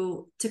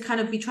to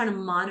kind of be trying to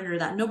monitor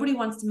that. Nobody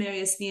wants to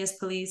marry a sneeze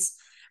police.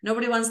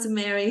 Nobody wants to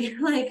marry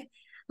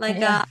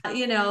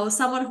Yeah.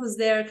 someone who's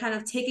there kind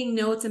of taking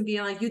notes and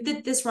being like, you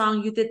did this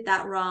wrong, you did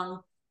that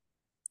wrong.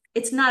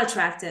 It's not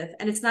attractive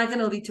and it's not going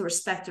to lead to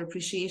respect or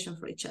appreciation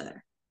for each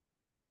other.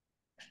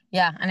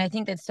 Yeah, and I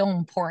think that's so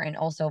important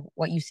also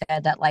what you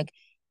said that like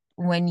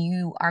when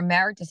you are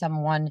married to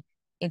someone,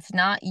 it's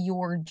not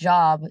your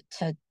job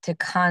to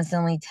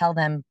constantly tell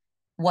them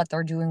what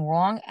they're doing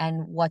wrong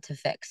and what to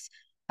fix.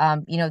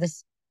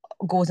 This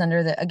goes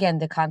under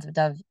the concept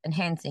of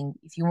enhancing.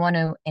 If you want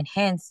to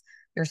enhance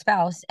your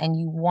spouse and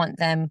you want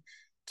them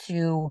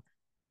to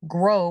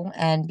grow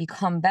and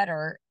become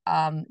better,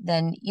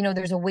 then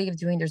there's a way of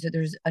doing there's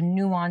a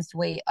nuanced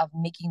way of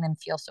making them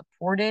feel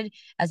supported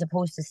as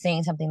opposed to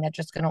saying something that's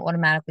just going to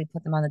automatically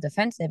put them on the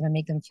defensive and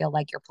make them feel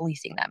like you're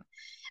policing them.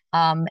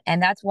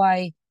 And that's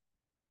why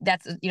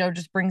that's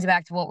just brings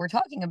back to what we're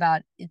talking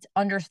about. It's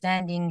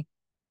understanding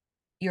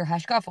your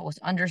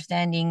hashkafos,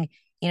 understanding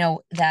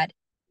that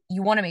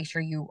you want to make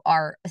sure you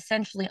are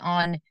essentially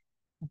on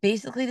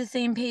basically the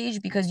same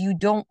page because you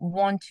don't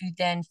want to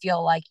then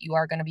feel like you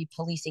are going to be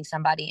policing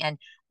somebody and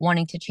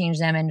wanting to change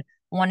them and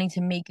wanting to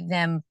make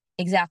them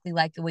exactly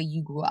like the way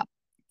you grew up.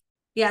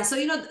 Yeah, so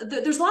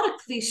there's a lot of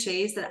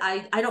cliches that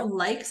I don't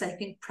like because I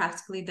think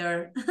practically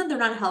they're they're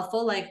not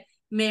helpful. Like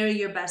marry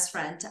your best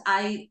friend.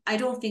 I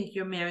don't think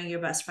you're marrying your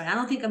best friend. I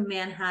don't think a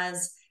man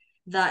has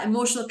the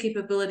emotional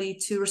capability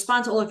to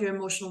respond to all of your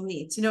emotional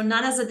needs.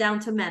 Not as a down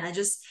to men.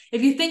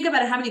 If you think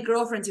about how many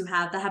girlfriends you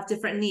have that have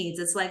different needs,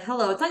 it's like,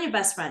 hello, it's not your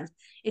best friend.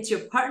 It's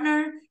your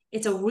partner.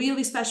 It's a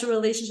really special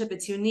relationship.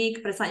 It's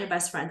unique, but it's not your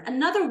best friend.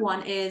 Another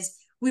one is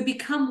we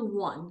become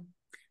one.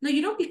 No,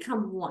 you don't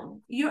become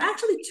one. You're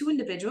actually two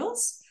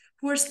individuals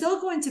who are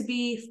still going to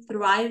be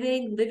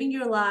thriving, living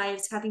your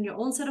lives, having your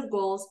own set of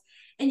goals,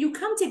 and you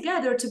come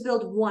together to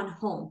build one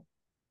home,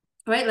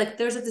 right? Like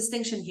there's a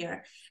distinction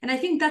here. And I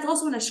think that's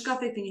also an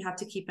hashkafic thing you have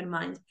to keep in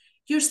mind.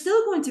 You're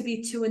still going to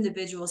be two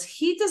individuals.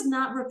 He does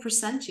not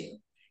represent you.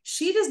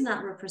 She does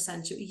not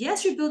represent you.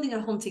 Yes, you're building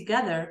a home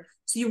together.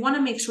 So you want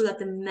to make sure that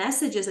the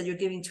messages that you're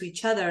giving to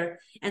each other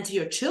and to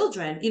your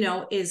children,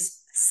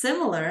 is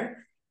similar,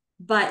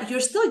 but you're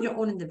still your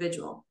own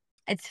individual.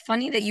 It's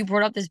funny that you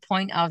brought up this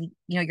point of,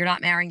 you're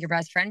not marrying your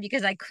best friend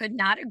because I could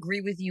not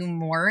agree with you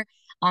more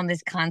on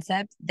this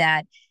concept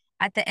that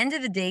at the end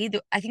of the day,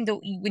 I think that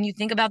when you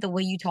think about the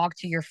way you talk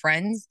to your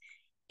friends,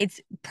 it's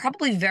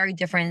probably very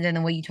different than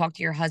the way you talk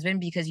to your husband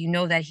because you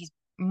know that he's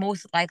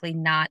most likely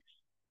not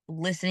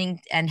listening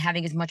and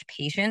having as much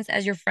patience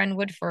as your friend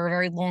would for a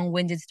very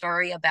long-winded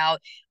story about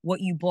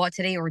what you bought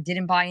today or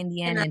didn't buy in the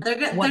You end know,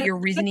 and what they're your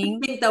gonna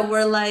reasoning. think that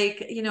we're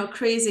like,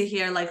 crazy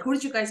here. Like, who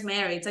did you guys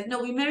marry? It's like, no,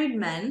 we married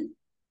men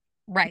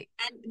Right.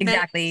 and then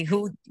Exactly.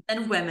 Who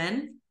and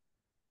women.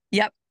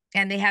 Yep.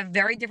 And they have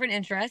very different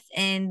interests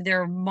and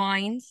their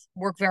minds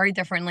work very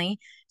differently.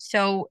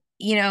 So,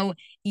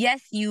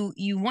 yes, you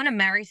want to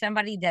marry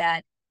somebody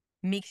that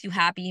makes you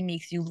happy,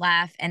 makes you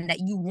laugh, and that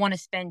you want to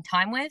spend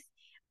time with.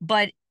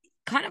 But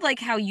kind of like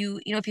how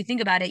if you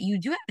think about it, you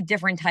do have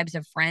different types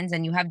of friends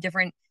and you have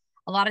different,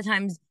 a lot of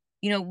times,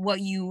 what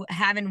you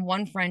have in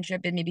one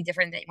friendship is maybe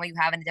different than what you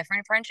have in a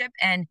different friendship.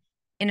 And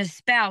in a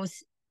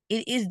spouse,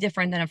 it is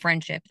different than a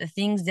friendship. The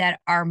things that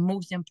are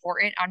most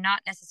important are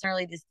not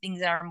necessarily the things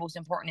that are most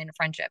important in a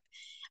friendship.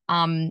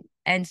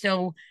 And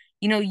so,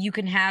 you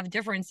can have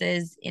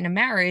differences in a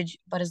marriage,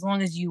 but as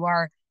long as you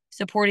are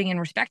supporting and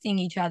respecting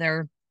each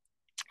other,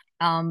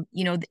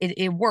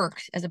 it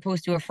works as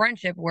opposed to a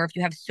friendship where if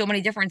you have so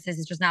many differences,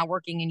 it's just not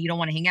working and you don't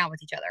want to hang out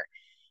with each other.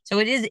 So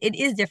it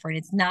is different.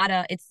 It's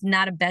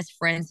not a best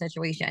friend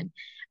situation.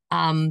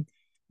 Um,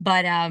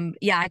 but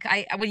yeah,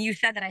 when you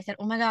said that, I said,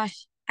 oh my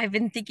gosh, I've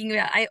been thinking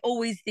about, I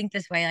always think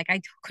this way.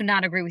 Like could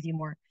not agree with you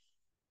more.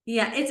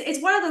 Yeah,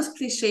 it's one of those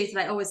cliches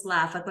that I always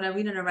laugh. Like when I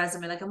read in a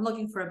resume, like I'm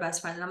looking for a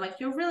best friend, and I'm like,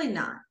 you're really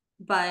not.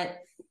 But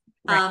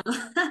Right.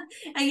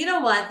 and you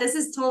know what? This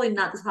is totally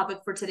not the topic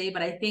for today,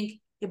 but I think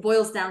it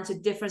boils down to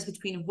difference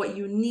between what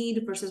you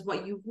need versus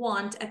what you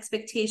want,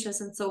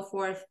 expectations, and so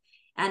forth.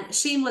 And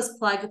shameless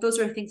plug, those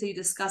are things that you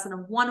discuss in a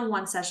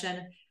one-on-one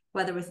session,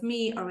 whether with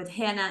me or with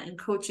Hannah in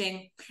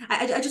coaching.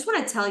 I just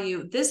want to tell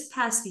you, this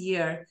past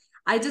year,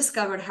 I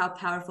discovered how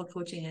powerful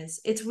coaching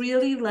is. It's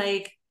really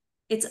like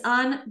it's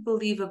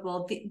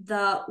unbelievable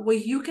the way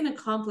you can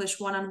accomplish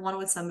one-on-one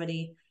with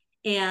somebody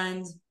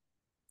and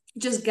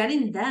just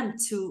getting them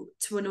to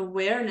an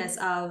awareness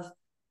of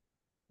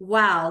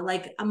wow,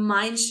 like a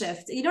mind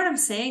shift. You know what I'm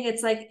saying?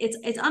 It's like it's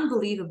Yeah.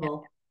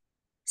 unbelievable.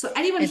 So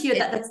anyone It's here it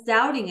that's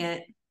doubting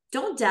it,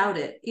 don't doubt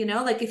it.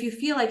 Like if you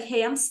feel like,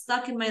 hey, I'm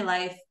stuck in my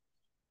life,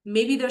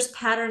 maybe there's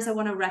patterns I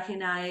want to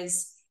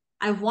recognize,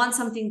 I want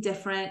something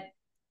different,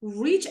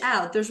 reach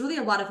out. There's really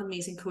a lot of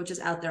amazing coaches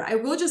out there. I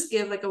will just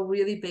give like a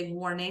really big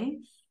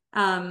warning,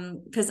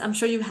 because I'm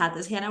sure you've had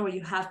this, Hannah, where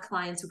you have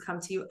clients who come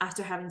to you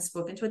after having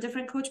spoken to a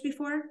different coach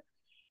before.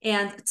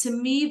 And to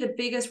me, the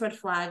biggest red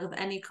flag of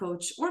any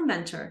coach or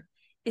mentor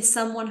is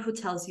someone who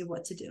tells you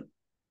what to do.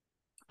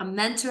 A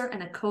mentor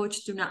and a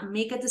coach do not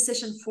make a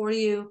decision for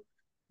you,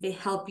 they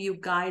help you,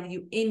 guide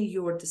you in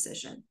your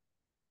decision.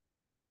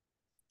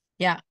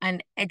 Yeah,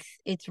 and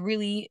it's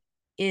really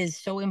is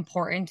so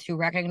important to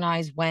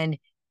recognize when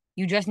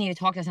you just need to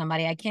talk to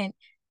somebody. I can't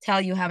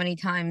tell you how many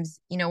times,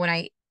 when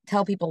I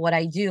tell people what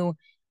I do,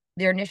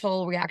 their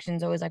initial reaction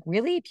is always like,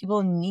 really?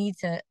 People need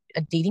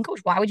a dating coach?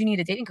 Why would you need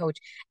a dating coach?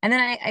 And then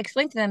I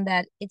explain to them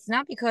that it's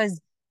not because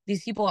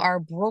these people are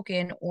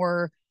broken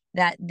or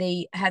that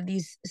they have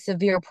these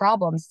severe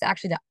problems. It's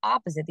actually the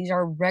opposite. These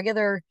are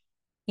regular,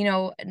 you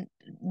know,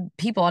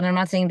 people, and I'm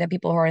not saying that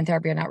people who are in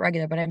therapy are not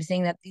regular, but I'm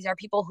saying that these are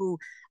people who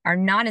are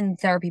not in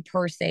therapy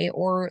per se,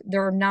 or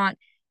they're not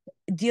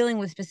dealing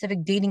with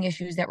specific dating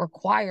issues that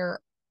require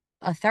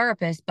a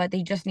therapist, but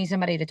they just need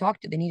somebody to talk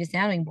to. They need a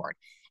sounding board.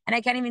 And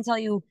I can't even tell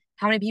you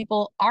how many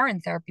people are in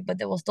therapy, but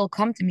they will still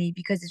come to me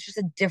because it's just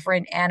a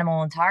different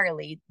animal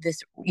entirely.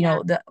 This, Yeah.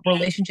 the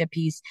relationship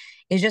piece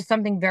is just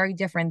something very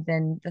different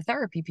than the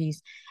therapy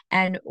piece.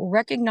 And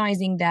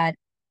recognizing that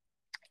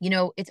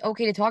it's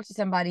okay to talk to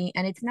somebody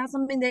and it's not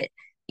something that,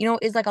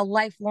 is like a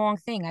lifelong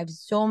thing. I have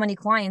so many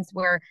clients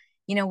where,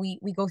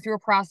 we go through a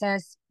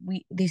process,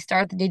 they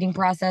start the dating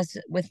process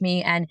with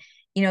me and,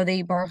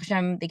 they Baruch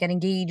Hashem, they get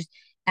engaged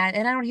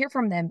and I don't hear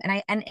from them.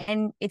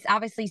 And it's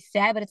obviously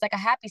sad, but it's like a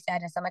happy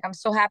sadness. I'm like, I'm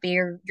so happy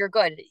you're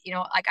good.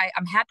 Like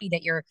I'm happy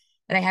that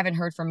I haven't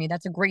heard from you.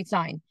 That's a great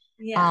sign.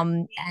 Yeah.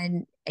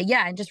 And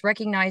yeah, and just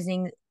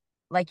recognizing,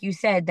 like you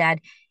said, that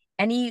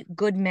any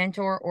good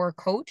mentor or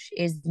coach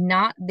is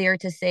not there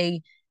to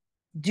say,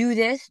 do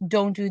this,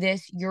 don't do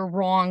this, you're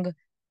wrong,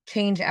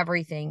 change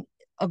everything.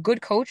 A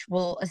good coach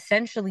will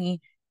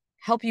essentially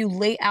help you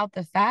lay out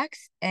the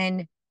facts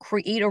and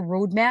create a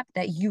roadmap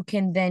that you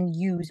can then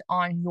use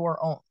on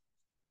your own.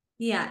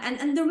 Yeah,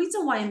 and the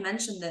reason why I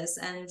mentioned this,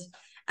 and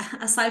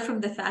aside from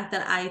the fact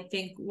that I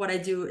think what I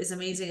do is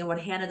amazing and what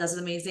Hannah does is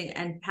amazing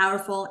and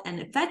powerful and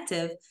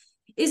effective,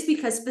 is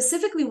because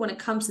specifically when it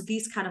comes to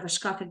these kind of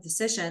hashkafic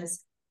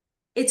decisions,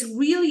 it's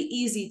really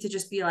easy to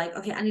just be like,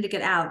 okay, I need to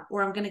get out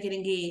or I'm going to get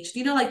engaged.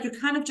 Like you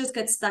kind of just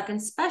get stuck. And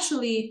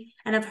especially,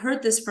 and I've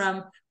heard this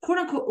from quote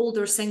unquote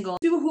older single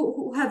people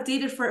who have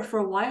dated for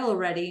a while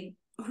already,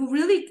 who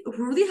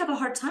really have a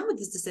hard time with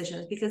these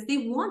decisions because they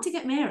want to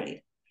get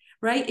married,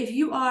 right? If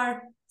you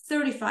are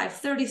 35,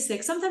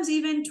 36, sometimes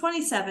even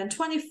 27,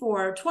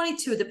 24,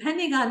 22,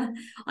 depending on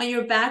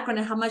your background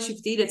and how much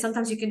you've dated,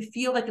 sometimes you can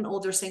feel like an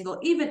older single,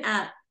 even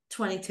at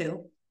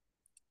 22.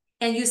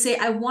 And you say,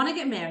 I want to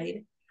get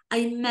married.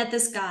 I met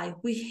this guy.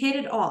 We hit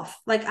it off.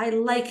 Like, I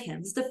like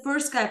him. It's the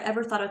first guy I've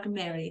ever thought I could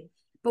marry.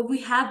 but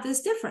we have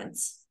this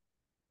difference,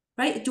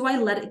 right? Do I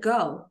let it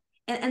go?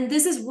 And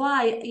this is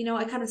why,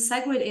 I kind of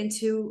segued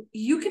into,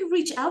 you can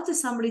reach out to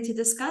somebody to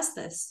discuss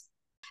this.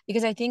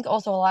 Because I think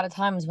also a lot of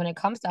times when it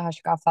comes to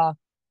Hashkafah,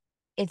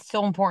 it's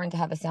so important to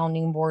have a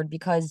sounding board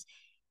because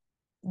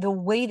the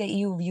way that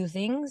you view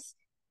things,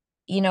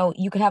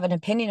 you could have an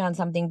opinion on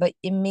something, but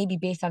it may be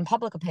based on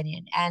public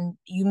opinion. And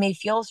you may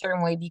feel a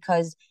certain way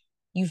because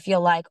you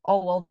feel like,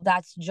 oh, well,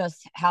 that's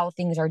just how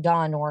things are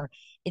done, or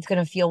it's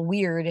going to feel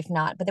weird if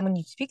not. But then when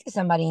you speak to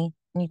somebody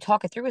and you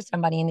talk it through with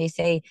somebody and they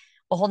say,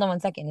 well, hold on one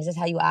second, is this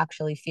how you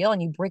actually feel?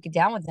 And you break it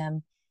down with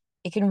them,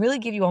 it can really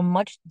give you a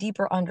much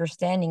deeper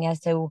understanding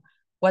as to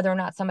whether or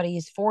not somebody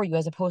is for you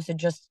as opposed to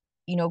just,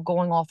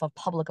 going off of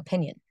public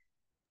opinion.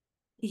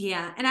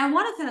 Yeah. And I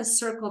want to kind of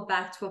circle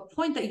back to a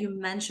point that you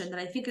mentioned that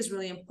I think is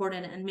really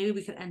important. And maybe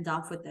we could end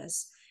off with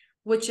this,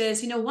 which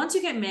is, once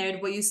you get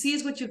married, what you see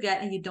is what you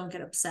get, and you don't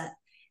get upset.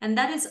 And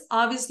that is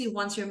obviously,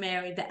 once you're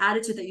married, the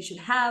attitude that you should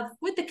have,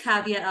 with the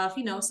caveat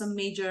of, some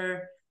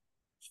major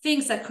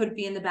things that could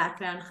be in the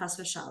background, chas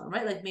v'shalom,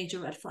 right? Like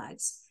major red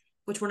flags,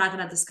 which we're not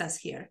going to discuss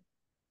here.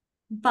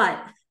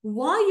 But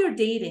while you're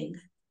dating,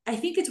 I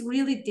think it's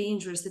really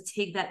dangerous to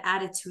take that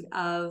attitude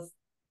of,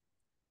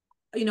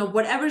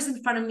 whatever's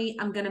in front of me,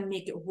 I'm gonna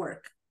make it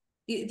work.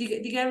 You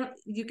get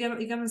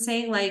what I'm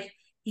saying? Like,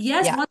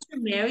 yes, Yeah. once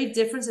you're married,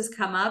 differences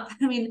come up.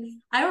 I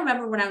mean, I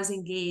remember when I was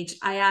engaged,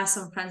 I asked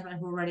some friends of mine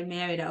who were already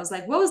married, I was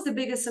like, what was the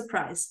biggest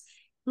surprise?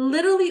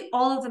 Literally,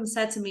 all of them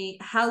said to me,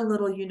 how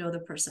little you know the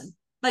person.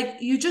 Like,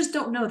 you just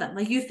don't know them.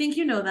 Like, you think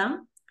you know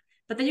them,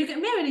 but then you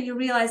get married and you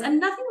realize, and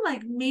nothing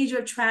like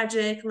major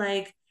tragic,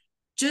 like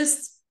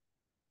just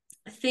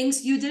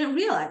things you didn't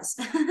realize,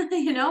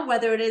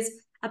 whether it is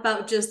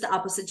about just the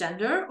opposite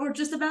gender or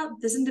just about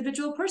this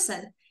individual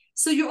person.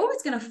 So you're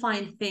always going to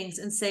find things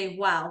and say,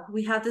 wow,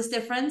 we have this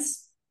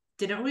difference.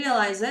 Didn't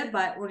realize it,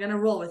 but we're going to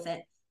roll with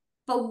it.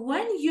 But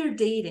when you're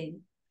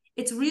dating,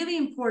 it's really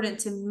important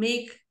to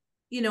make,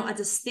 a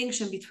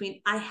distinction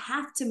between I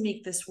have to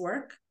make this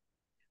work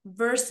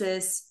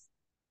versus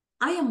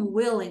I am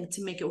willing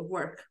to make it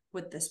work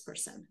with this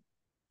person.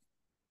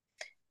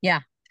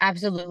 Yeah,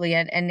 absolutely.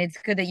 And it's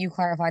good that you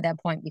clarify that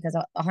point because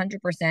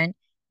 100%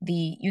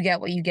 the you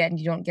get what you get and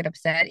you don't get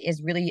upset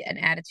is really an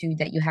attitude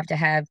that you have to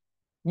have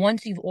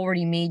once you've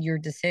already made your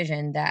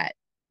decision that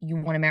you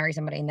want to marry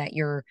somebody and that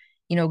you're,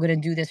 going to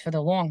do this for the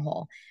long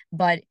haul.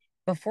 But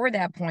before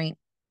that point,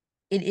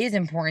 it is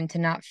important to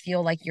not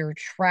feel like you're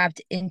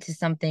trapped into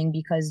something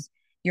because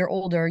you're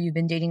older, you've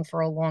been dating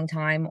for a long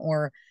time,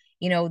 or,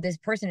 this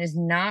person is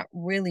not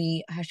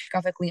really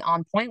hashkafically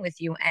on point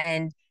with you.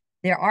 And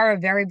there are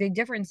very big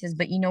differences,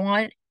 but you know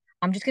what?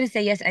 I'm just going to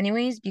say yes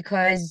anyways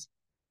because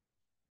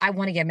I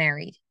want to get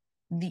married.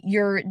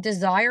 Your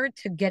desire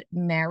to get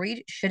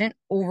married shouldn't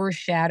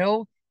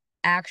overshadow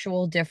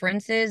actual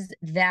differences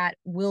that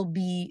will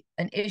be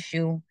an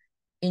issue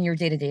in your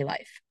day-to-day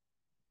life.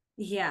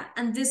 Yeah.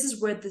 And this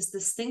is where this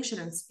distinction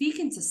and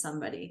speaking to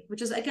somebody,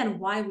 which is again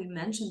why we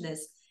mentioned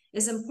this,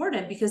 is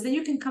important, because then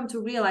you can come to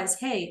realize,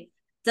 hey,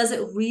 does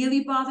it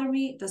really bother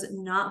me? Does it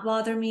not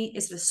bother me?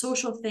 Is it a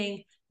social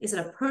thing? Is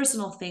it a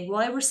personal thing? Will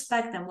I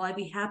respect them? Will I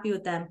be happy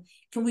with them?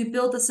 Can we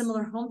build a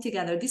similar home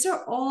together? These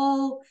are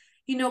all,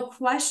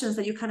 questions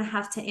that you kind of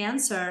have to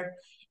answer.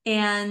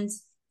 And,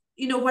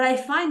 what I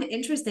find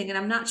interesting, and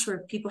I'm not sure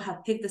if people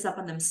have picked this up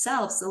on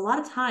themselves, a lot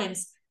of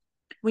times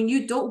when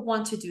you don't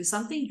want to do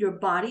something, your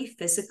body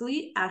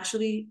physically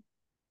actually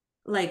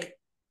like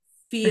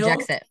feels,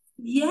 Rejects it.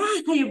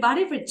 yeah, your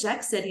body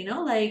rejects it,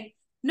 like,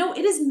 no,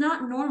 it is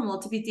not normal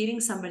to be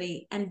dating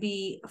somebody and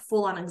be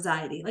full on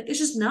anxiety. Like, it's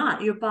just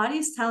not. Your body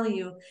is telling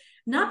you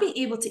not being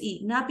able to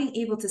eat, not being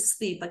able to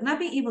sleep, like not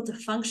being able to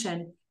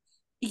function.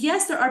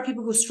 Yes, there are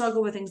people who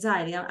struggle with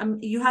anxiety.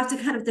 You have to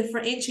kind of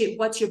differentiate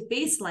what's your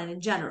baseline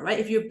in general, right?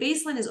 If your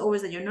baseline is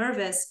always that you're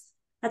nervous,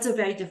 that's a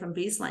very different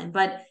baseline.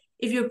 But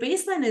if your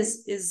baseline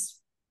is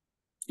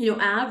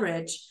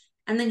average,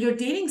 and then you're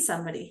dating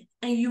somebody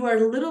and you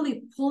are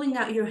literally pulling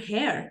out your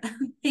hair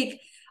like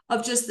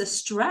of just the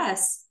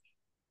stress,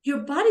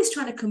 your body's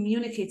trying to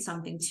communicate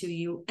something to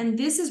you. And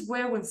this is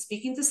where, when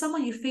speaking to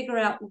someone, you figure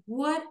out,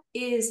 what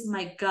is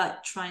my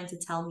gut trying to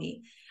tell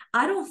me?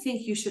 I don't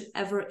think you should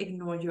ever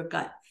ignore your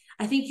gut.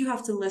 I think you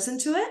have to listen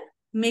to it,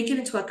 make it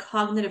into a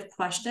cognitive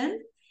question,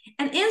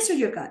 and answer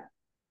your gut.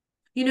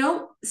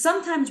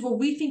 Sometimes what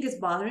we think is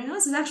bothering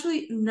us is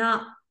actually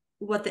not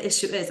what the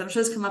issue is. I'm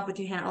sure it's come up with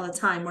you, Hannah, all the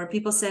time, where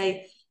people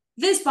say,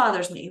 this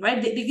bothers me,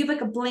 right? They give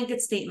like a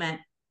blanket statement.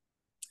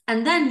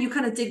 And then you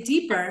kind of dig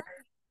deeper.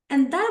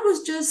 And that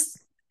was just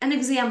an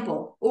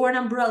example or an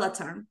umbrella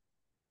term.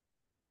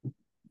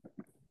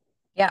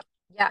 Yeah.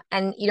 Yeah.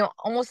 And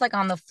almost like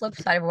on the flip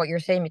side of what you're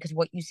saying, because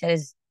what you said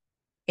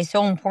is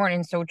so important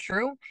and so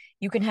true.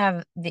 You can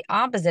have the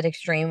opposite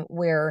extreme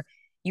where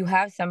you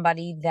have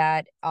somebody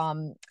that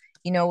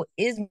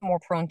is more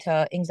prone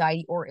to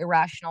anxiety or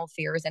irrational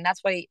fears. And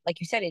that's why,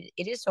 like you said,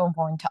 it is so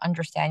important to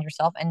understand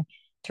yourself and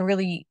to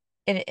really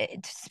to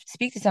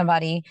speak to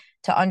somebody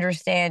to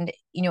understand,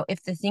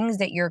 if the things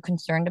that you're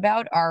concerned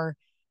about are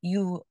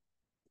you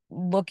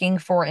looking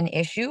for an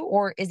issue,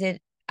 or is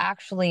it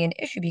actually an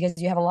issue?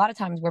 Because you have a lot of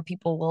times where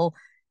people will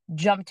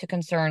jump to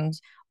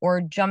concerns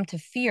or jump to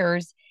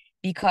fears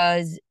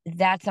because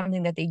that's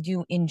something that they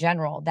do in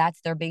general.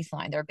 That's their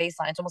baseline. Their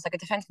baseline. It's almost like a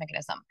defense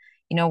mechanism,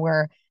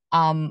 where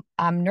I'm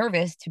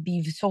nervous to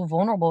be so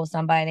vulnerable with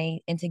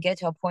somebody and to get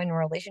to a point in a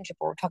relationship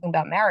where we're talking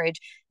about marriage.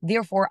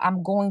 Therefore,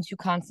 I'm going to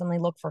constantly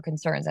look for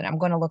concerns and I'm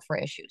going to look for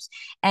issues.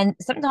 And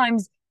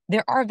sometimes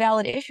there are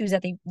valid issues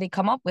that they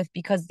come up with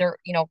because they're,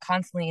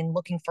 constantly in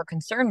looking for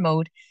concern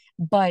mode.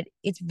 But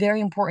it's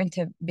very important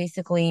to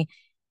basically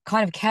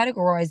kind of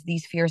categorize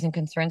these fears and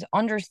concerns,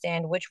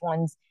 understand which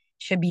ones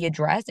should be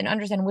addressed, and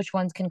understand which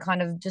ones can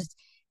kind of just,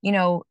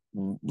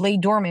 lay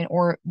dormant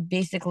or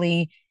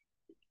basically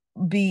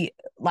be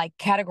like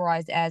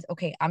categorized as,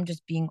 okay, I'm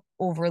just being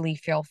overly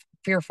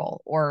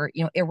fearful or,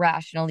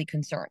 irrationally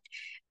concerned.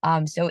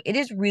 So it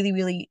is really,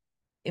 really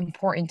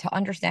important to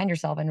understand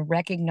yourself and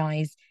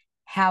recognize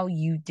how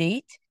you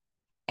date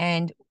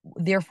and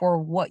therefore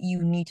what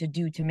you need to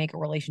do to make a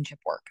relationship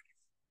work.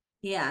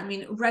 Yeah, I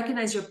mean,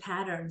 recognize your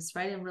patterns,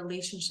 right, in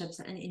relationships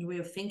and in your way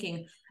of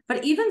thinking.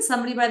 But even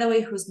somebody, by the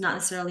way, who's not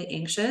necessarily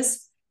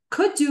anxious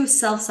could do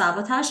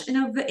self-sabotage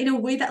in a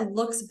way that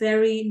looks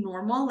very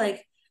normal.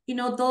 Like,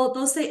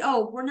 they'll say,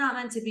 "Oh, we're not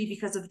meant to be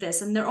because of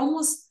this," and they're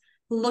almost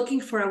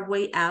looking for a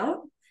way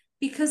out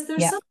because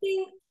Yeah.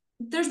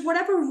 there's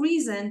whatever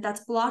reason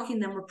that's blocking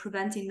them or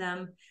preventing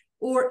them,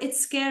 or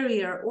it's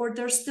scarier, or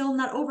they're still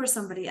not over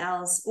somebody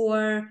else,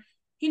 or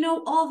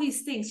all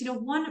these things.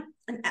 One,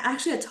 and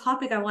actually a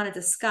topic I want to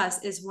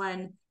discuss is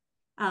when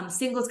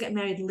singles get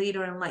married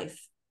later in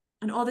life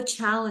and all the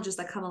challenges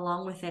that come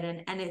along with it.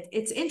 And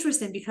it's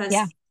interesting because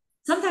Yeah.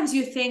 sometimes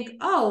you think,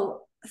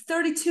 oh,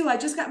 32, I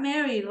just got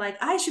married. Like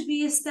I should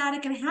be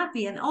ecstatic and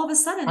happy. And all of a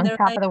sudden On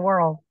top of the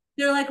world.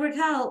 they're like,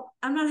 Raquel,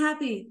 I'm not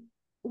happy.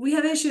 We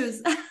have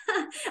issues.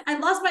 I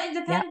lost my Yeah.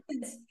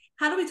 independence.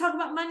 How do we talk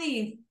about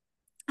money?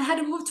 I had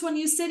to move to a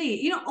new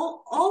city.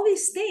 All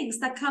these things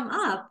that come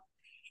up.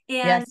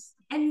 And Yes.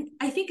 and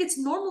I think it's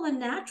normal and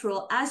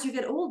natural as you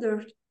get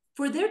older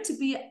for there to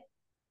be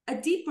a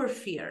deeper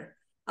fear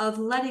of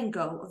letting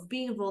go, of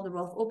being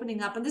vulnerable, of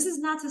opening up. And this is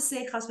not to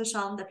say, chas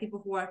v'shalom, that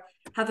people who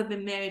haven't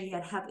been married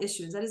yet have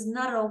issues. That is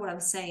not at all what I'm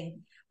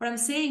saying. What I'm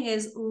saying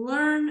is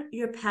learn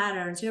your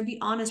patterns, be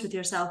honest with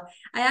yourself.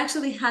 I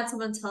actually had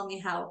someone tell me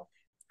how,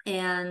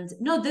 and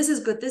no, this is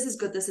good, this is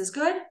good, this is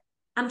good.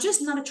 I'm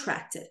just not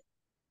attracted.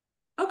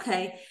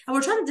 Okay. And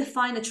we're trying to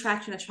define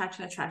attraction,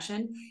 attraction,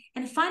 attraction.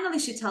 And finally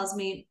she tells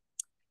me,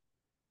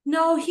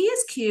 no, he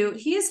is cute,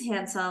 he is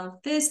handsome,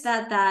 this,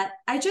 that, that.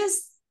 I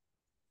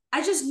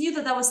just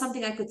knew that was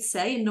something I could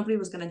say and nobody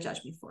was going to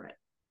judge me for it.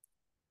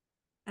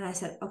 And I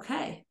said,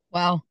 okay.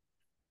 Wow.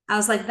 I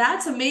was like,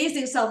 that's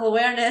amazing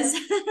self-awareness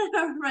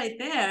right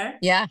there.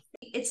 Yeah.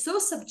 It's so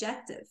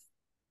subjective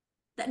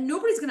that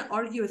nobody's going to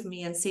argue with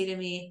me and say to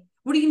me,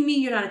 what do you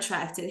mean you're not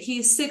attracted?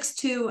 He's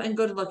 6'2" and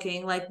good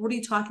looking. Like, what are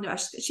you talking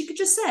about? She could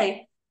just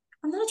say,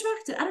 I'm not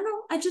attracted. I don't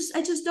know. I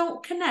just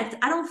don't connect.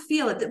 I don't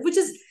feel it. Which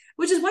is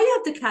why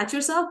you have to catch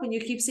yourself when you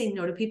keep saying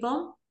no to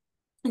people.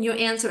 And your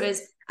answer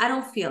is, I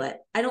don't feel it.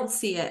 I don't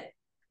see it.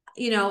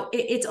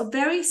 It's a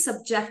very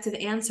subjective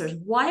answers.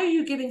 Why are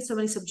you giving so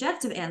many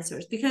subjective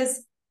answers?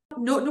 Because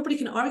nobody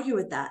can argue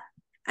with that.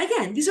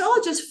 Again, these are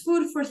all just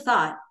food for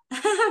thought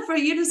for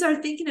you to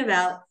start thinking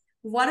about.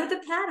 What are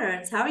the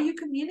patterns? How are you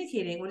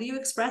communicating? What are you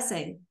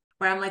expressing?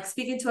 Where I'm like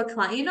speaking to a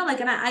client,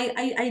 and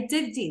I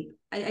dig deep.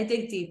 I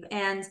dig deep.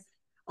 And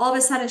all of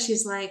a sudden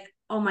she's like,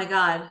 oh my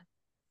God,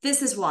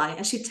 this is why.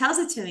 And she tells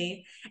it to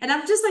me. And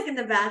I'm just like in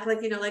the back, like,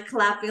 like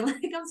clapping, like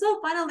I'm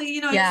so finally,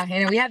 Yeah.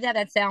 And we have to have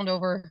that sound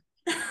over.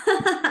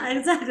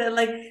 exactly,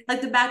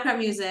 like the background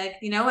music,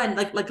 and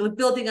like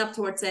building up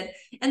towards it.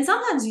 And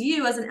sometimes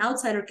you as an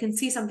outsider can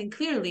see something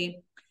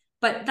clearly,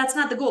 but that's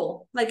not the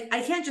goal. Like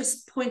I can't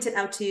just point it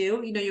out to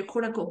you, your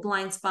quote unquote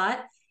blind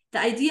spot. The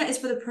idea is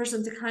for the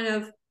person to kind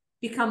of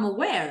become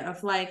aware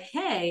of like,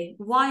 hey,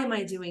 why am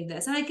I doing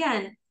this? And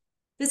again,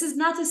 this is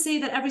not to say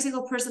that every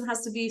single person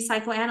has to be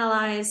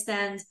psychoanalyzed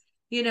and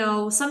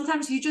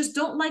sometimes you just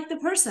don't like the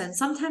person.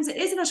 Sometimes it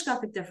is an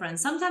hashkafic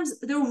difference. Sometimes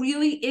there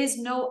really is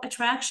no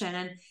attraction.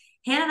 And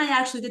Hannah and I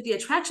actually did the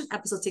attraction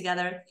episode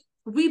together.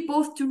 We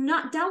both do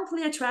not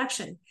downplay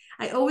attraction.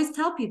 I always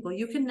tell people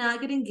you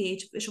cannot get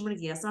engaged if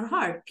it's not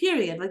hard,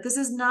 period. Like this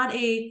is not a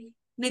Yeah.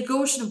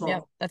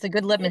 negotiable. That's a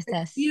good It's litmus a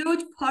test.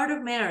 huge part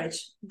of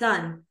marriage.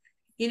 Done.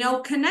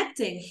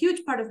 Connecting,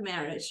 huge part of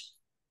marriage.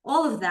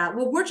 All of that.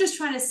 What we're just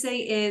trying to say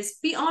is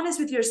be honest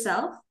with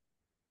yourself.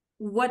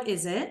 What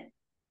is it?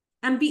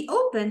 And be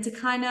open to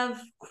kind of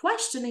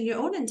questioning your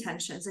own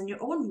intentions and your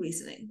own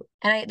reasoning.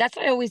 And that's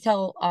what I always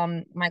tell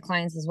my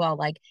clients as well.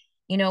 Like,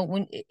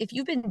 when if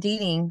you've been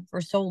dating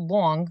for so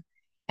long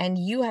and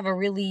you have a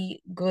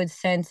really good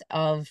sense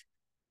of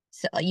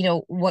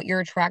what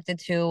you're attracted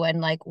to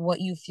and like what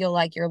you feel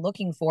like you're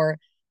looking for,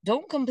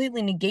 don't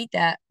completely negate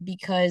that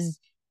because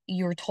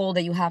you're told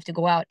that you have to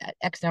go out at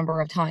X number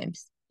of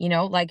times.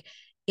 Like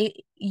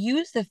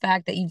use the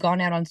fact that you've gone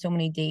out on so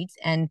many dates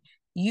and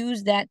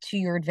use that to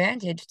your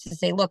advantage to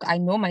say, look, I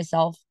know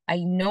myself. I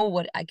know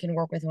what I can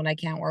work with, when I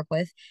can't work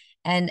with.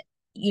 And,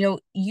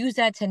 use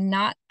that to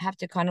not have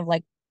to kind of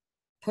like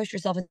push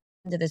yourself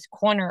into this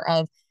corner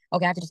of,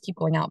 okay, I have to just keep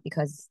going out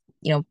because,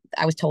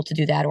 I was told to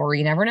do that, or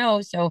you never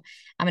know. So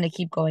I'm going to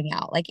keep going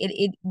out. Like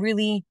it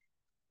really,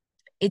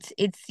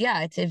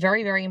 yeah, it's a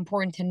very, very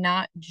important to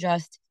not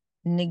just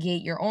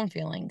negate your own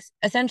feelings.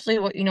 Essentially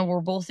what,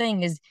 we're both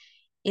saying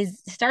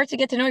is start to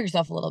get to know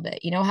yourself a little bit,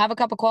 have a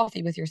cup of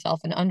coffee with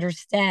yourself and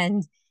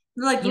understand,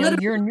 Like your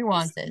literally, just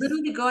nuances.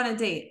 literally go on a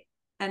date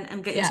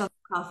and get Yeah, yourself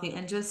coffee,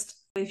 and just,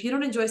 if you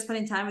don't enjoy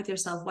spending time with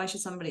yourself, why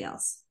should somebody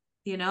else?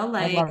 I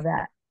Like, love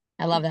that.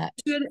 I love that.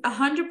 you should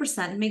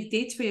 100% make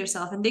dates for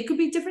yourself, and they could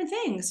be different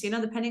things,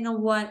 depending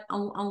on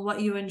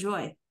what you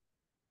enjoy.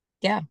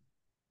 Yeah.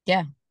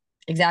 Yeah.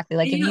 Exactly.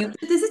 Like if you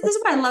This is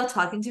why I love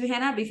talking to you,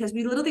 Hannah, because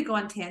we literally go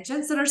on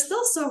tangents that are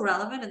still so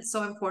relevant and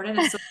so important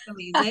and so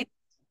amazing.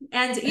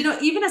 And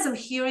even as I'm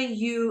hearing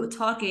you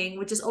talking,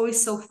 which is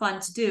always so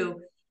fun to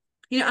do,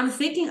 I'm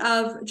thinking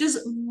of just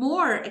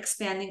more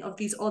expanding of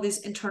all these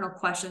internal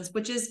questions,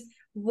 which is,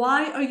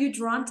 why are you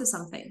drawn to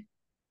something?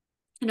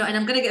 And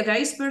I'm going to get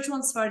very spiritual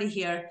and smarty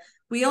here.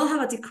 We all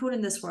have a tikkun in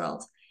this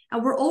world,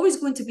 and we're always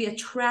going to be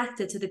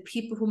attracted to the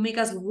people who make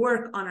us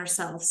work on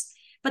ourselves.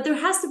 But there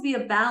has to be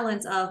a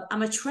balance of,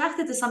 I'm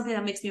attracted to something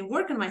that makes me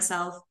work on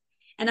myself,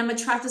 and I'm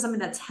attracted to something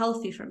that's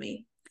healthy for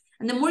me.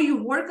 And the more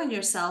you work on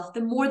yourself,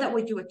 the more that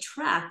what you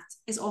attract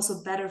is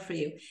also better for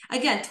you.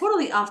 Again,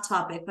 totally off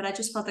topic, but I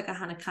just felt like I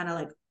had to kind of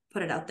like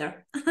put it out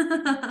there.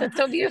 That's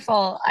so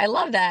beautiful. I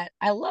love that.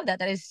 I love that.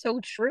 That is so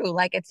true.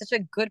 Like it's such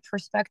a good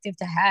perspective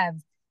to have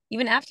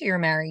even after you're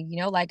married,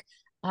 like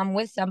I'm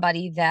with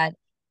somebody that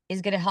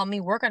is going to help me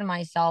work on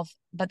myself,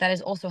 but that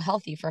is also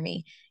healthy for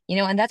me,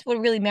 and that's what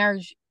really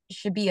marriage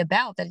should be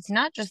about. That it's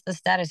not just the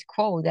status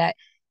quo, that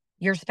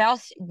your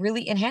spouse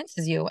really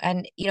enhances you.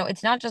 And,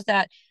 it's not just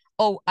that,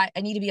 oh, I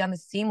need to be on the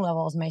same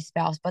level as my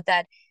spouse, but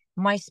that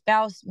my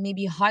spouse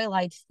maybe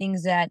highlights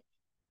things that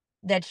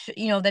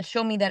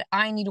show me that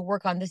I need to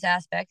work on this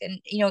aspect. And,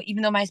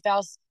 even though my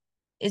spouse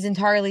is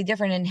entirely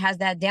different and has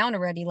that down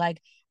already,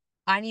 like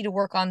I need to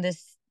work on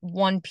this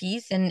one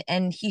piece.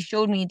 And he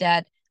showed me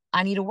that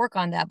I need to work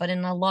on that, but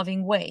in a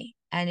loving way.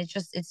 And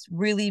it's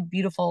really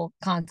beautiful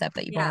concept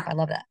that you brought up. Yeah. I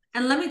love that.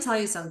 And let me tell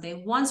you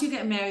something. Once you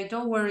get married,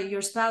 don't worry,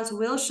 your spouse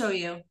will show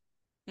you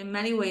in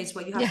many ways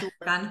what you have Yeah. to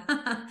work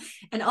on.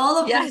 And all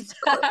of them Yes.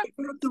 you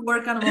have to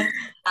work on will come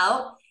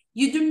out.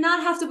 You do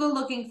not have to go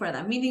looking for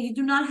them, meaning you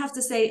do not have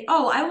to say,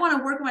 oh, I want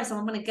to work on myself.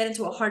 I'm going to get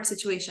into a hard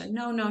situation.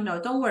 No, no, no.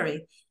 Don't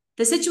worry.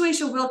 The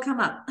situation will come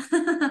up.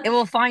 It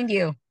will find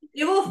you.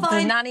 It will It does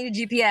find. not need a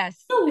GPS.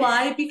 You know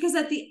why? Because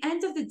at the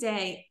end of the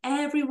day,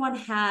 everyone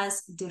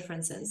has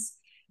differences.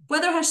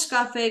 Whether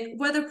hashkafic,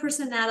 whether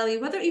personality,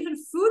 whether even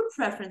food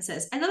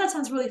preferences. I know that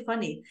sounds really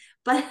funny,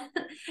 but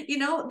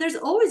there's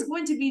always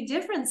going to be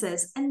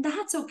differences, and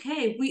that's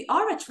okay. We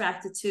are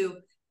attracted to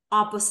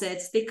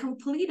opposites. They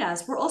complete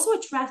us. We're also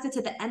attracted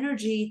to the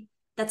energy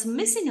that's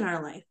missing in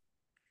our life.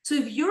 So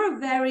if you're a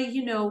very,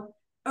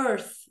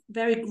 earth,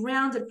 very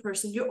grounded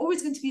person, you're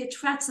always going to be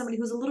attracted to somebody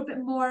who's a little bit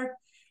more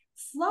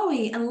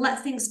flowy and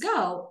let things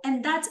go.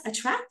 And that's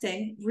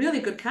attracting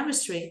really good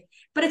chemistry.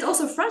 But it's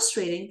also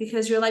frustrating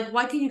because you're like,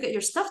 why can't you get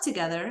your stuff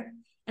together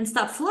and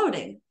stop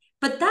floating?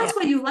 But Yeah. that's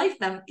why you like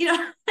them.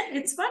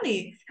 It's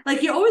funny.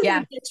 Like you're always going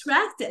Yeah. to be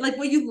attracted. Like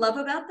what you love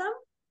about them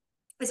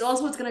is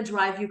also what's going to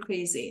drive you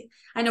crazy.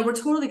 I know we're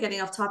totally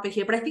getting off topic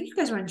here, but I think you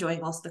guys are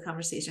enjoying also the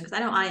conversation because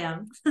I know I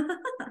am.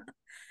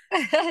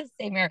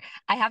 Same here.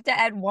 I have to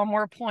add one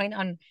more point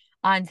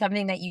on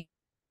something that you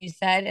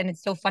said, and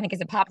it's so funny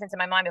because it popped into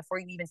my mind before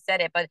you even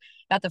said it, but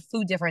about the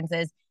food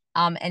differences,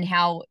 and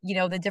how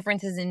the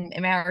differences in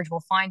marriage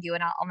will find you.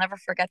 And I'll never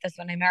forget this.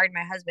 When I married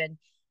my husband,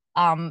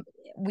 um,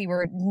 we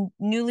were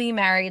newly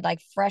married,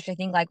 like fresh, I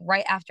think, like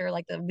right after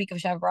like the week of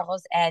Shavuot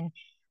Brachos, and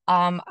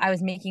I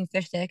was making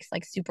fish sticks,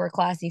 like super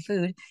classy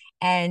food,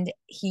 and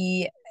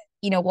he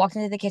walked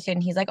into the kitchen.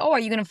 He's like, "Oh, are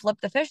you gonna flip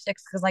the fish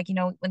sticks? Because like,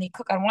 when they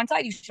cook on one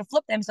side, you should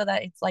flip them so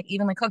that it's like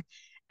evenly cooked."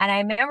 And I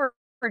remember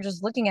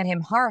just looking at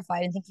him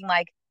horrified and thinking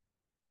like,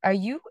 "Are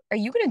you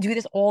gonna do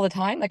this all the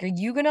time? Like, are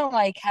you gonna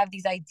like have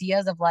these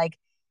ideas of like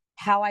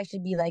how I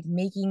should be like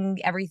making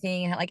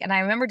everything?" And I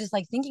remember just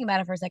like thinking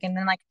about it for a second. And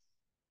then like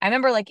I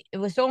remember like it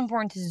was so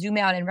important to zoom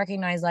out and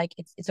recognize like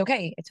it's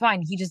okay, it's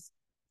fine. He just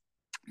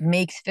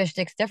makes fish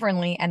sticks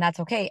differently, and that's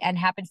okay. And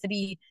happens to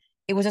be,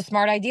 it was a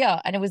smart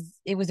idea, and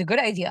it was a good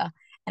idea.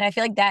 And I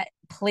feel like that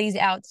plays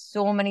out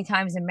so many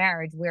times in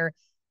marriage where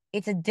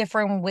it's a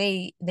different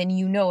way than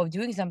of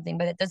doing something,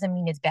 but it doesn't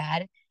mean it's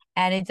bad,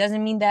 and it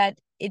doesn't mean that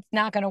it's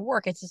not going to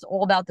work. It's just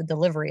all about the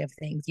delivery of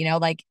things,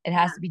 like it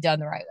has Yeah. to be done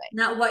the right way.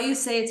 Not what you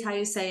say, it's how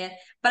you say it.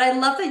 But I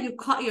love that you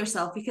caught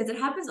yourself because it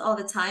happens all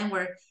the time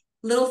where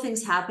little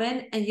things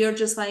happen and you're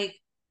just like,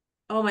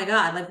 oh my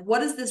God, like what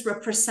does this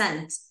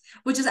represent?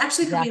 Which is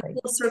actually coming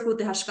Exactly. full circle with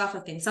the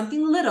Hashkafah thing.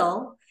 Something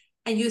little,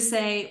 and you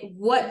say,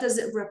 what does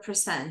it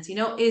represent?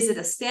 Is it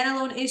a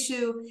standalone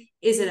issue?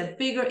 Is it a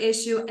bigger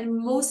issue? And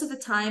most of the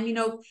time,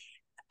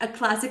 a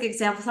classic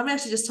example. Somebody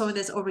actually just told me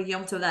this over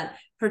Yom Tov, that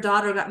her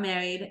daughter got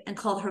married and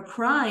called her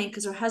crying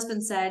because her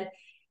husband said,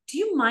 "Do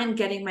you mind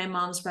getting my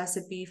mom's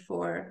recipe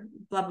for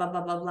blah blah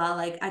blah blah blah?"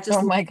 Like, I just,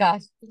 Oh my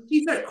gosh.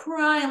 she started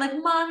crying, like,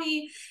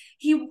 "Mommy,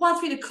 he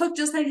wants me to cook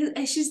just like his,"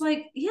 and she's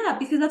like, "Yeah,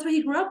 because that's what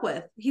he grew up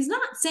with. He's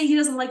not saying he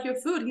doesn't like your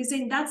food. He's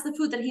saying that's the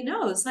food that he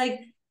knows." Like,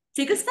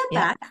 take a step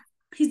Yep, back.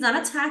 He's not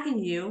attacking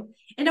you.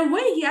 In a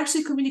way, he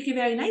actually communicated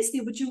very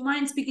nicely. Would you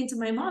mind speaking to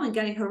my mom and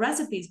getting her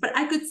recipes? But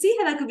I could see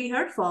how that could be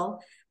hurtful.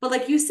 But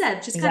like you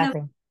said, just kind of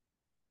exactly.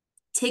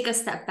 take a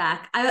step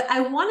back.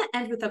 I want to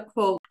end with a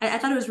quote. I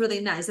thought it was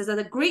really nice. It says that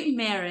a great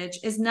marriage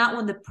is not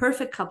when the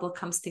perfect couple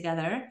comes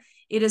together.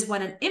 It is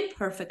when an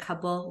imperfect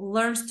couple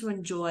learns to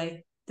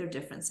enjoy their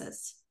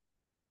differences.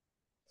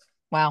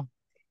 Wow.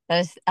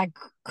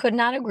 Could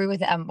not agree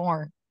with that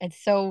more.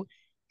 It's so,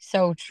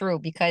 so true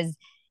because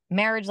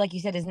marriage, like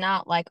you said, is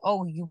not like,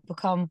 oh, you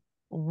become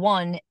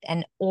one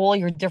and all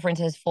your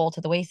differences fall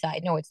to the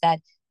wayside. No, it's that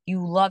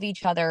you love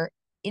each other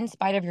in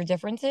spite of your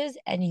differences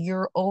and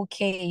you're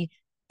okay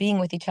being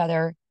with each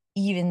other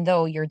even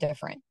though you're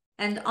different.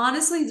 And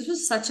honestly, this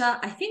was such a,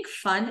 I think,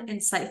 fun,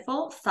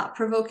 insightful, thought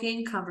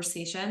provoking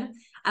conversation.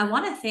 I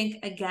want to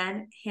thank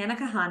again Hannah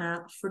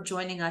Kahana for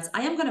joining us.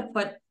 I am going to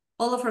put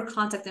all of her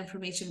contact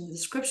information in the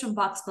description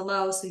box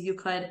below so you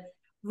could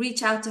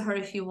reach out to her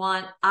if you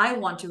want. I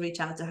want to reach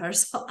out to her,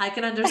 so I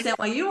can understand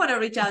why you want to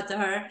reach out to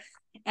her.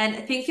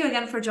 And thank you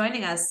again for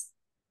joining us.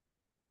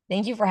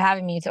 Thank you for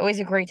having me. It's always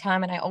a great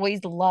time, and I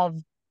always love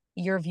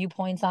your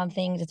viewpoints on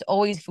things. It's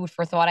always food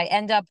for thought. I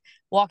end up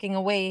walking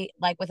away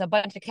like with a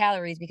bunch of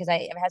calories because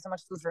I've had so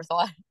much food for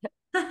thought.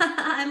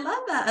 I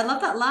love that. I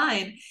love that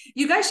line.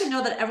 You guys should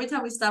know that every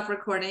time we stop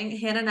recording,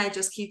 Hannah and I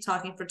just keep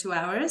talking for 2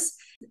 hours.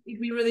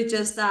 We really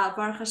just,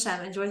 Baruch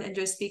Hashem,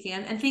 enjoy speaking.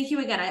 And thank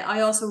you again.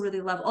 I also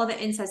really love all the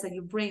insights that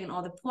you bring and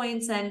all the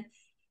points. And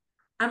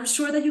I'm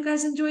sure that you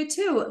guys enjoy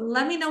too.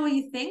 Let me know what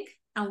you think,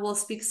 and we'll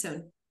speak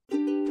soon.